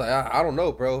 He was like, I don't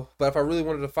know, bro. But if I really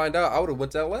wanted to find out, I would have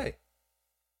went to LA.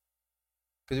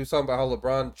 Because he was talking about how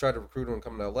LeBron tried to recruit him and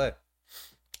come to LA.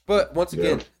 But once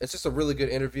again, It's just a really good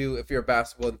interview. If you're a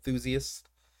basketball enthusiast,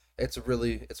 it's a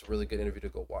really good interview to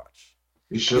go watch.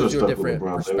 You should have stuck with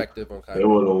LeBron. Perspective on Kyrie. They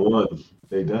would have won.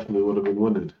 They definitely would have been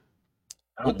winning.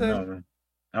 I don't know, man.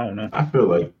 I don't know. I feel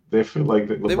like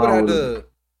LeBron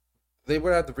they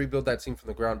would have to rebuild that team from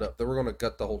the ground up. They were going to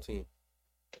gut the whole team.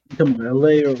 Come on,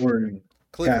 LA or Cleveland?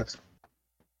 Cavs?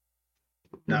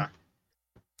 Nah.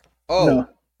 Oh,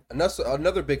 no.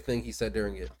 Another big thing he said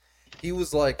during it. He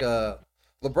was like,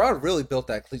 LeBron really built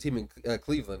that team in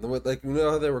Cleveland. Like, you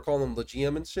know how they were calling him the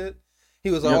GM and shit? He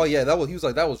was like, oh yeah, that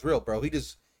was real, bro. He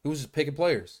was just picking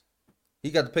players. He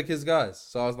got to pick his guys.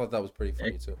 So I thought that was pretty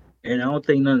funny too. And I don't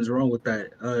think nothing's wrong with that.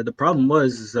 The problem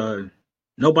was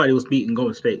nobody was beating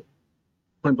Golden State.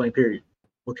 Point blank period.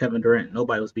 With Kevin Durant.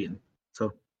 Nobody was beating.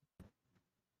 So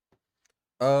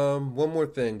one more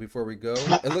thing before we go.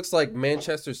 It looks like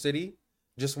Manchester City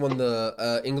just won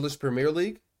the English Premier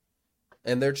League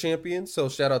and they're champions, so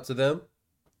shout out to them.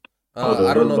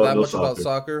 I don't know that much about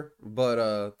soccer,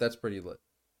 but that's pretty lit.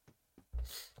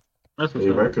 That's what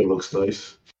the record looks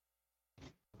nice.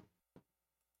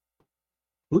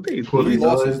 Who they 3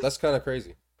 losses? That's kind of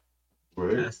crazy.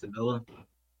 Right. Aston Villa.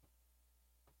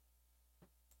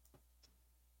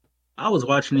 I was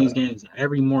watching these games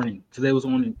every morning because they was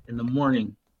on in the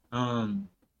morning,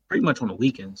 pretty much on the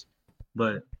weekends.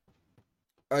 But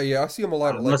yeah, I see them a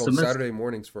lot on Saturday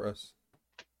mornings for us.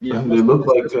 Yeah, they look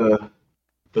like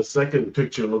the second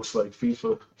picture looks like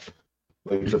FIFA,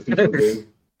 like the FIFA game.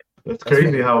 That's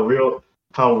crazy how real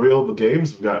the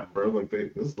games have gotten, bro. Like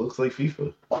this looks like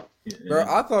FIFA. Bro,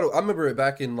 I remember it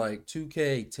back in like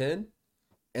 2K10,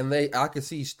 and I could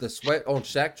see the sweat on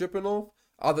Shaq dripping off.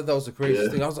 I thought that was the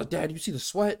craziest thing. I was like, Dad, you see the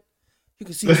sweat? You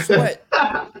can see the sweat.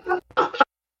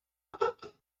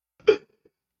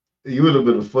 You would have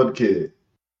been a fun kid.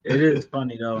 It is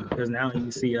funny though, because now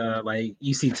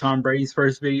you see Tom Brady's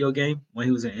first video game when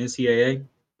he was in NCAA.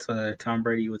 Tom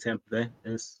Brady with Tampa Bay.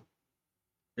 It's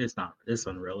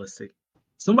unrealistic.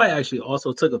 Somebody actually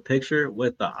also took a picture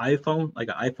with the iPhone, like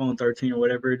an iPhone 13 or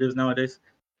whatever it is nowadays,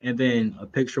 and then a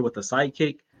picture with the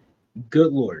sidekick.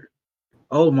 Good Lord.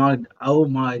 Oh my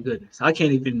goodness. I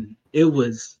can't even,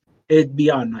 it's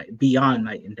beyond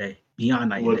night and day. beyond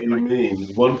night and What day. do you Like, mean?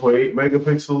 1.8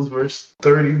 megapixels versus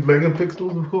 30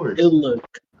 megapixels? Of course. it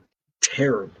looked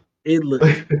terrible. It looked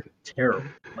terrible.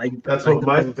 Like That's like what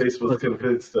the MySpace was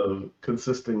photos-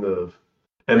 consisting of.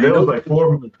 And Man, there was those like pictures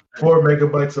look better. 4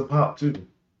 megabytes of pop too.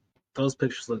 Those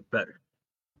pictures look better.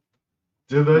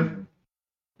 Did they?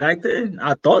 Back then,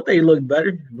 I thought they looked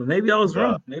better, but maybe I was Nah.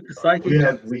 wrong. Maybe the psychic We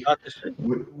had got the shit.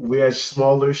 we had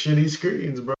smaller shitty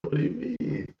screens, bro. What do you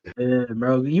mean? Yeah,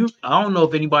 bro. I don't know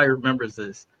if anybody remembers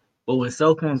this, but when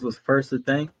cell phones was first a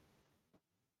thing,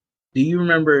 do you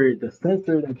remember the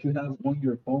sensor that you have on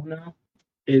your phone now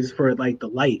is for like the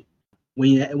light?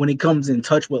 When it comes in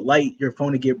touch with light, your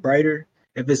phone will get brighter.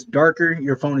 If it's darker,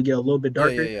 your phone will get a little bit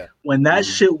darker. Yeah. When that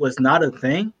shit was not a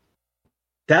thing,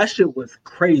 that shit was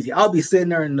crazy. I'll be sitting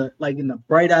there in the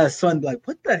bright ass sun, be like,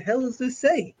 what the hell does this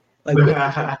say? Like,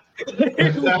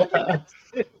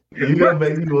 You gonna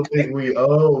make people think we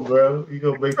old, bro. You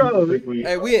gonna make people think we.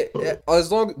 Hey,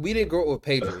 as long we didn't grow up with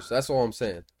pagers. That's all I'm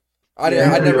saying. I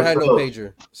Yeah, never had no bro.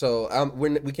 pager, so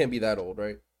we can't be that old,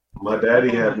 right? My daddy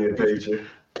had me a pager.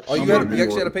 Oh, you actually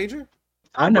had a pager?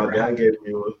 I My never dad had. gave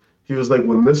me one. He was like,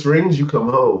 "When this rings, you come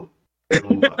home."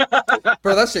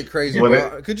 Bro, that shit crazy, When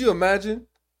bro. Could you imagine?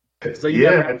 So you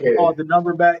never had to call the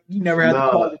number back. You never had to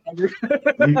call the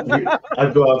number.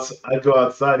 I'd go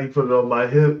outside. He put it on my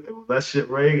hip. And when that shit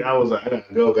rang, I was like, I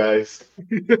gotta go, guys.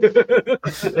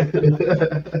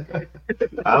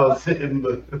 I was hitting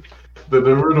the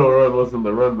Naruto run wasn't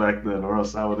the run back then, or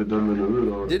else I would have done the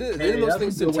Naruto run. Didn't those that's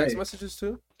things a good send text way. messages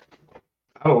too?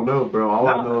 I don't know, bro. All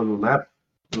I know is when that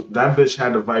bitch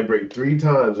had to vibrate 3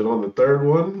 times, and on the third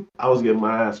one, I was getting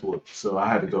my ass whooped, so I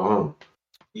had to go home.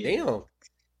 Damn.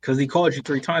 Because he called you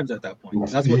 3 times at that point.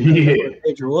 That's what Yeah. the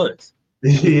pager was.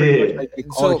 Yeah. Like they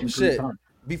called So you 3 shit. times.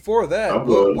 Before that, I'm what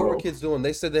going were home. kids doing?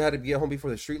 They said they had to get home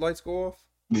before the streetlights go off.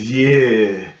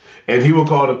 Yeah. And he would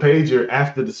call the pager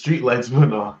after the street lights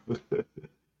went off.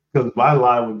 Because my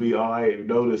line would be, oh, I ain't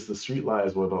noticed the street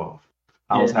lights went off.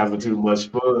 I was Yeah. having too much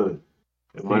fun.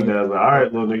 And my dad's like, all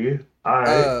right, little nigga. All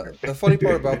right. The funny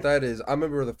part about that is, I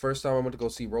remember the first time I went to go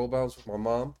see Roll Bounce with my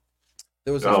mom.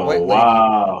 There was this Oh, white lady.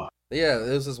 wow. Yeah,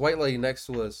 there was this white lady next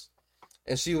to us,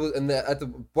 and she was. And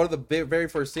one of the very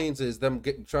first scenes is them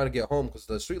trying to get home because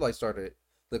the streetlights started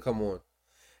to come on,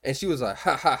 and she was like,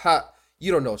 "Ha ha ha!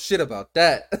 You don't know shit about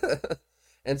that."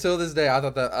 Until this day, I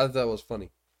thought that was funny.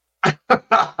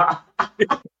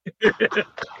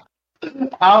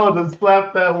 I would have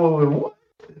slapped that woman. What?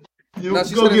 You No,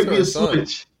 she go said it get to me her a son.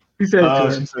 switch. He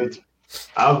said, She said,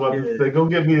 I was about to say, go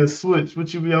get me a switch.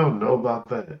 What you be on? Know about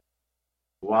that?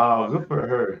 Wow, good for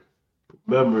her.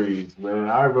 Memories, man.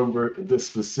 I remember this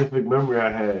specific memory I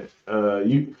had.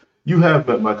 You have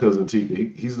met my cousin Tika.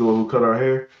 He's the one who cut our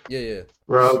hair, Yeah.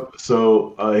 Rob.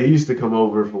 So he used to come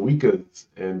over for weekends,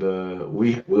 and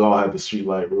we all had the street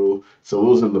light rule. So it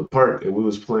was in the park, and we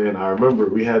was playing. I remember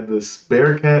we had this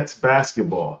Bearcats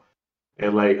basketball,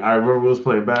 and like I remember we was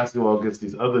playing basketball against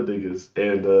these other niggas,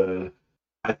 and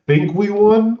I think we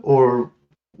won or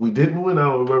we didn't win. I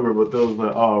don't remember, but there was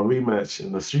like, oh, rematch,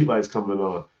 and the streetlights coming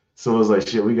on. So it was like,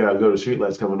 shit, we gotta go. The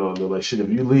streetlights coming on. They're like, shit, if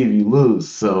you leave, you lose.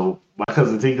 So my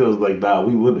cousin Tika was like, nah,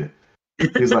 we winning.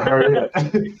 He's like, hurry up.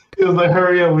 He was like,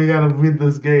 hurry up, we gotta win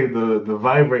this game. The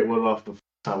vibrate went off the first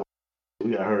time.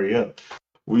 We gotta hurry up.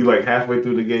 We like halfway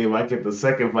through the game, I get the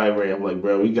second vibrate. I'm like,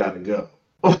 bro, we gotta go.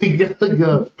 We gotta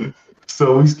go.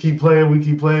 So we keep playing.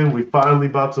 We finally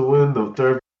about to win. The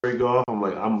third vibrate go off. I'm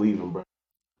like, I'm leaving, bro.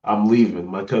 I'm leaving.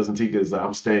 My cousin Tika is like,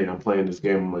 I'm staying. I'm playing this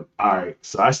game. I'm like, all right.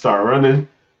 So I start running.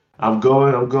 I'm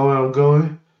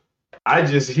going. I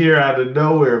just hear out of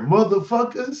nowhere,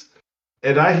 motherfuckers.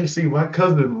 And I see my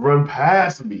cousin run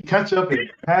past me, catch up and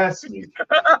pass me.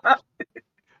 I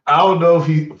don't know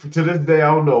if to this day,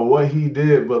 I don't know what he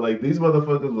did, but like these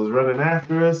motherfuckers was running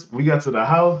after us. We got to the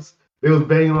house. They was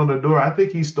banging on the door. I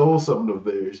think he stole something of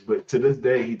theirs, but to this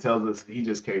day, he tells us he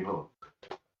just came home.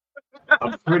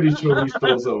 I'm pretty sure he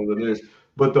stole something of theirs.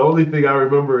 But the only thing I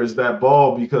remember is that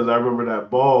ball, because I remember that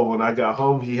ball when I got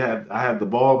home. I had the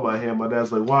ball in my hand. My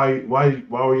dad's like, why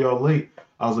were y'all late?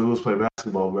 I was like, we was playing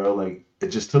basketball, bro. Like it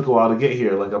just took a while to get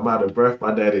here. Like I'm out of breath.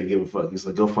 My dad didn't give a fuck. He's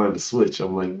like, go find the switch.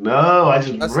 I'm like, no, I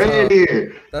just ran tough.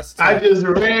 here. That's tough. I just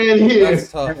ran here.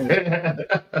 That's tough.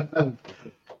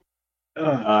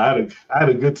 I had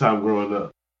a good time growing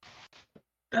up.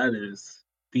 That is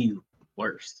the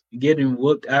worst. Getting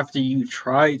whooped after you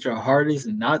tried your hardest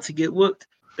not to get whooped.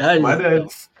 That is My dad,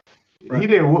 he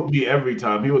didn't whoop me every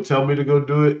time. He would tell me to go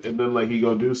do it, and then like he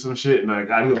go do some shit, and like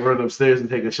I go run upstairs and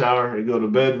take a shower and go to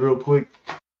bed real quick.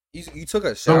 You took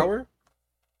a shower?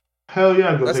 Hell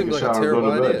yeah, I go That take seems a like a shower and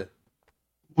terrible go to idea.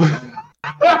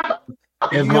 bed.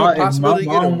 You my- have a if my possibility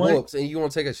of getting mom went- whoops and you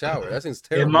won't take a shower. That seems If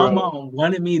terrible. my Bro. mom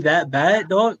wanted me that bad,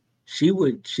 dog, she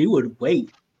would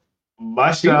wait.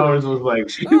 My She would- showers was like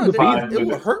she No, would- five it would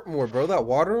minutes. hurt more, bro. That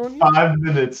water on you. 5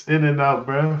 minutes in and out,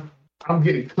 bro. I'm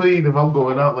getting clean if I'm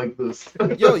going out like this.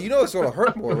 Yo, you know it's gonna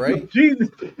hurt more, right? Jesus,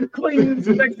 clean as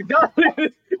next to God.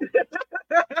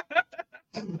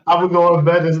 I would go in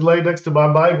bed and lay next to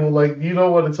my Bible, like, you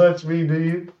don't want to touch me, do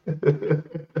you?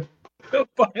 The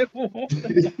Bible.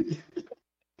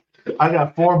 I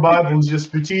got 4 Bibles just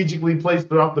strategically placed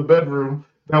throughout the bedroom.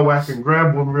 That way I can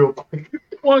grab one real quick.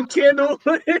 One candle.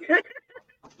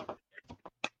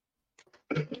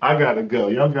 I gotta go.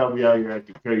 Y'all got me out here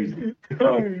acting crazy.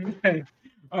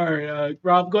 All right,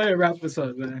 Rob, go ahead and wrap this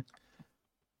up, man.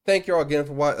 Thank you all again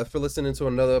for listening to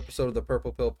another episode of the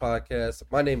Purple Pill Podcast.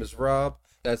 My name is Rob.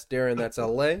 That's Darren. That's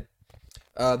LA.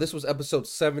 This was episode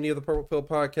 70 of the Purple Pill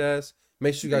Podcast.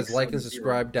 Make sure you guys like and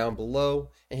subscribe down below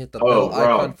and hit the bell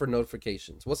icon for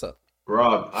notifications. What's up?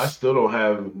 Rob, I still don't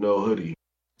have no hoodie,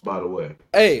 by the way.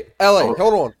 Hey, LA,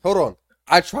 hold on.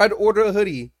 I tried to order a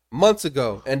hoodie months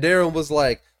ago, and Darren was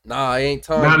like, nah, I ain't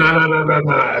time. No.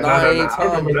 I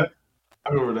remember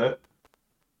that.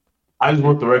 I just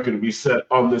want the record to be set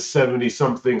on this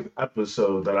 70-something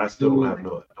episode that I still don't have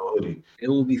no hoodie. It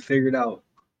will be figured out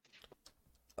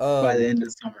by the end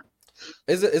of summer.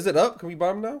 Is it up? Can we buy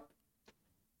them now?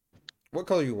 What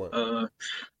color you want?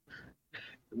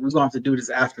 We're gonna have to do this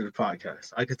after the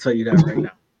podcast. I can tell you that right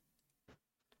now.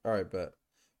 All right, bet.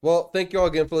 Well, thank you all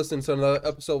again for listening to another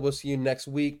episode. We'll see you next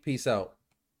week. Peace out.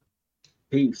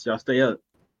 Peace. Y'all stay up.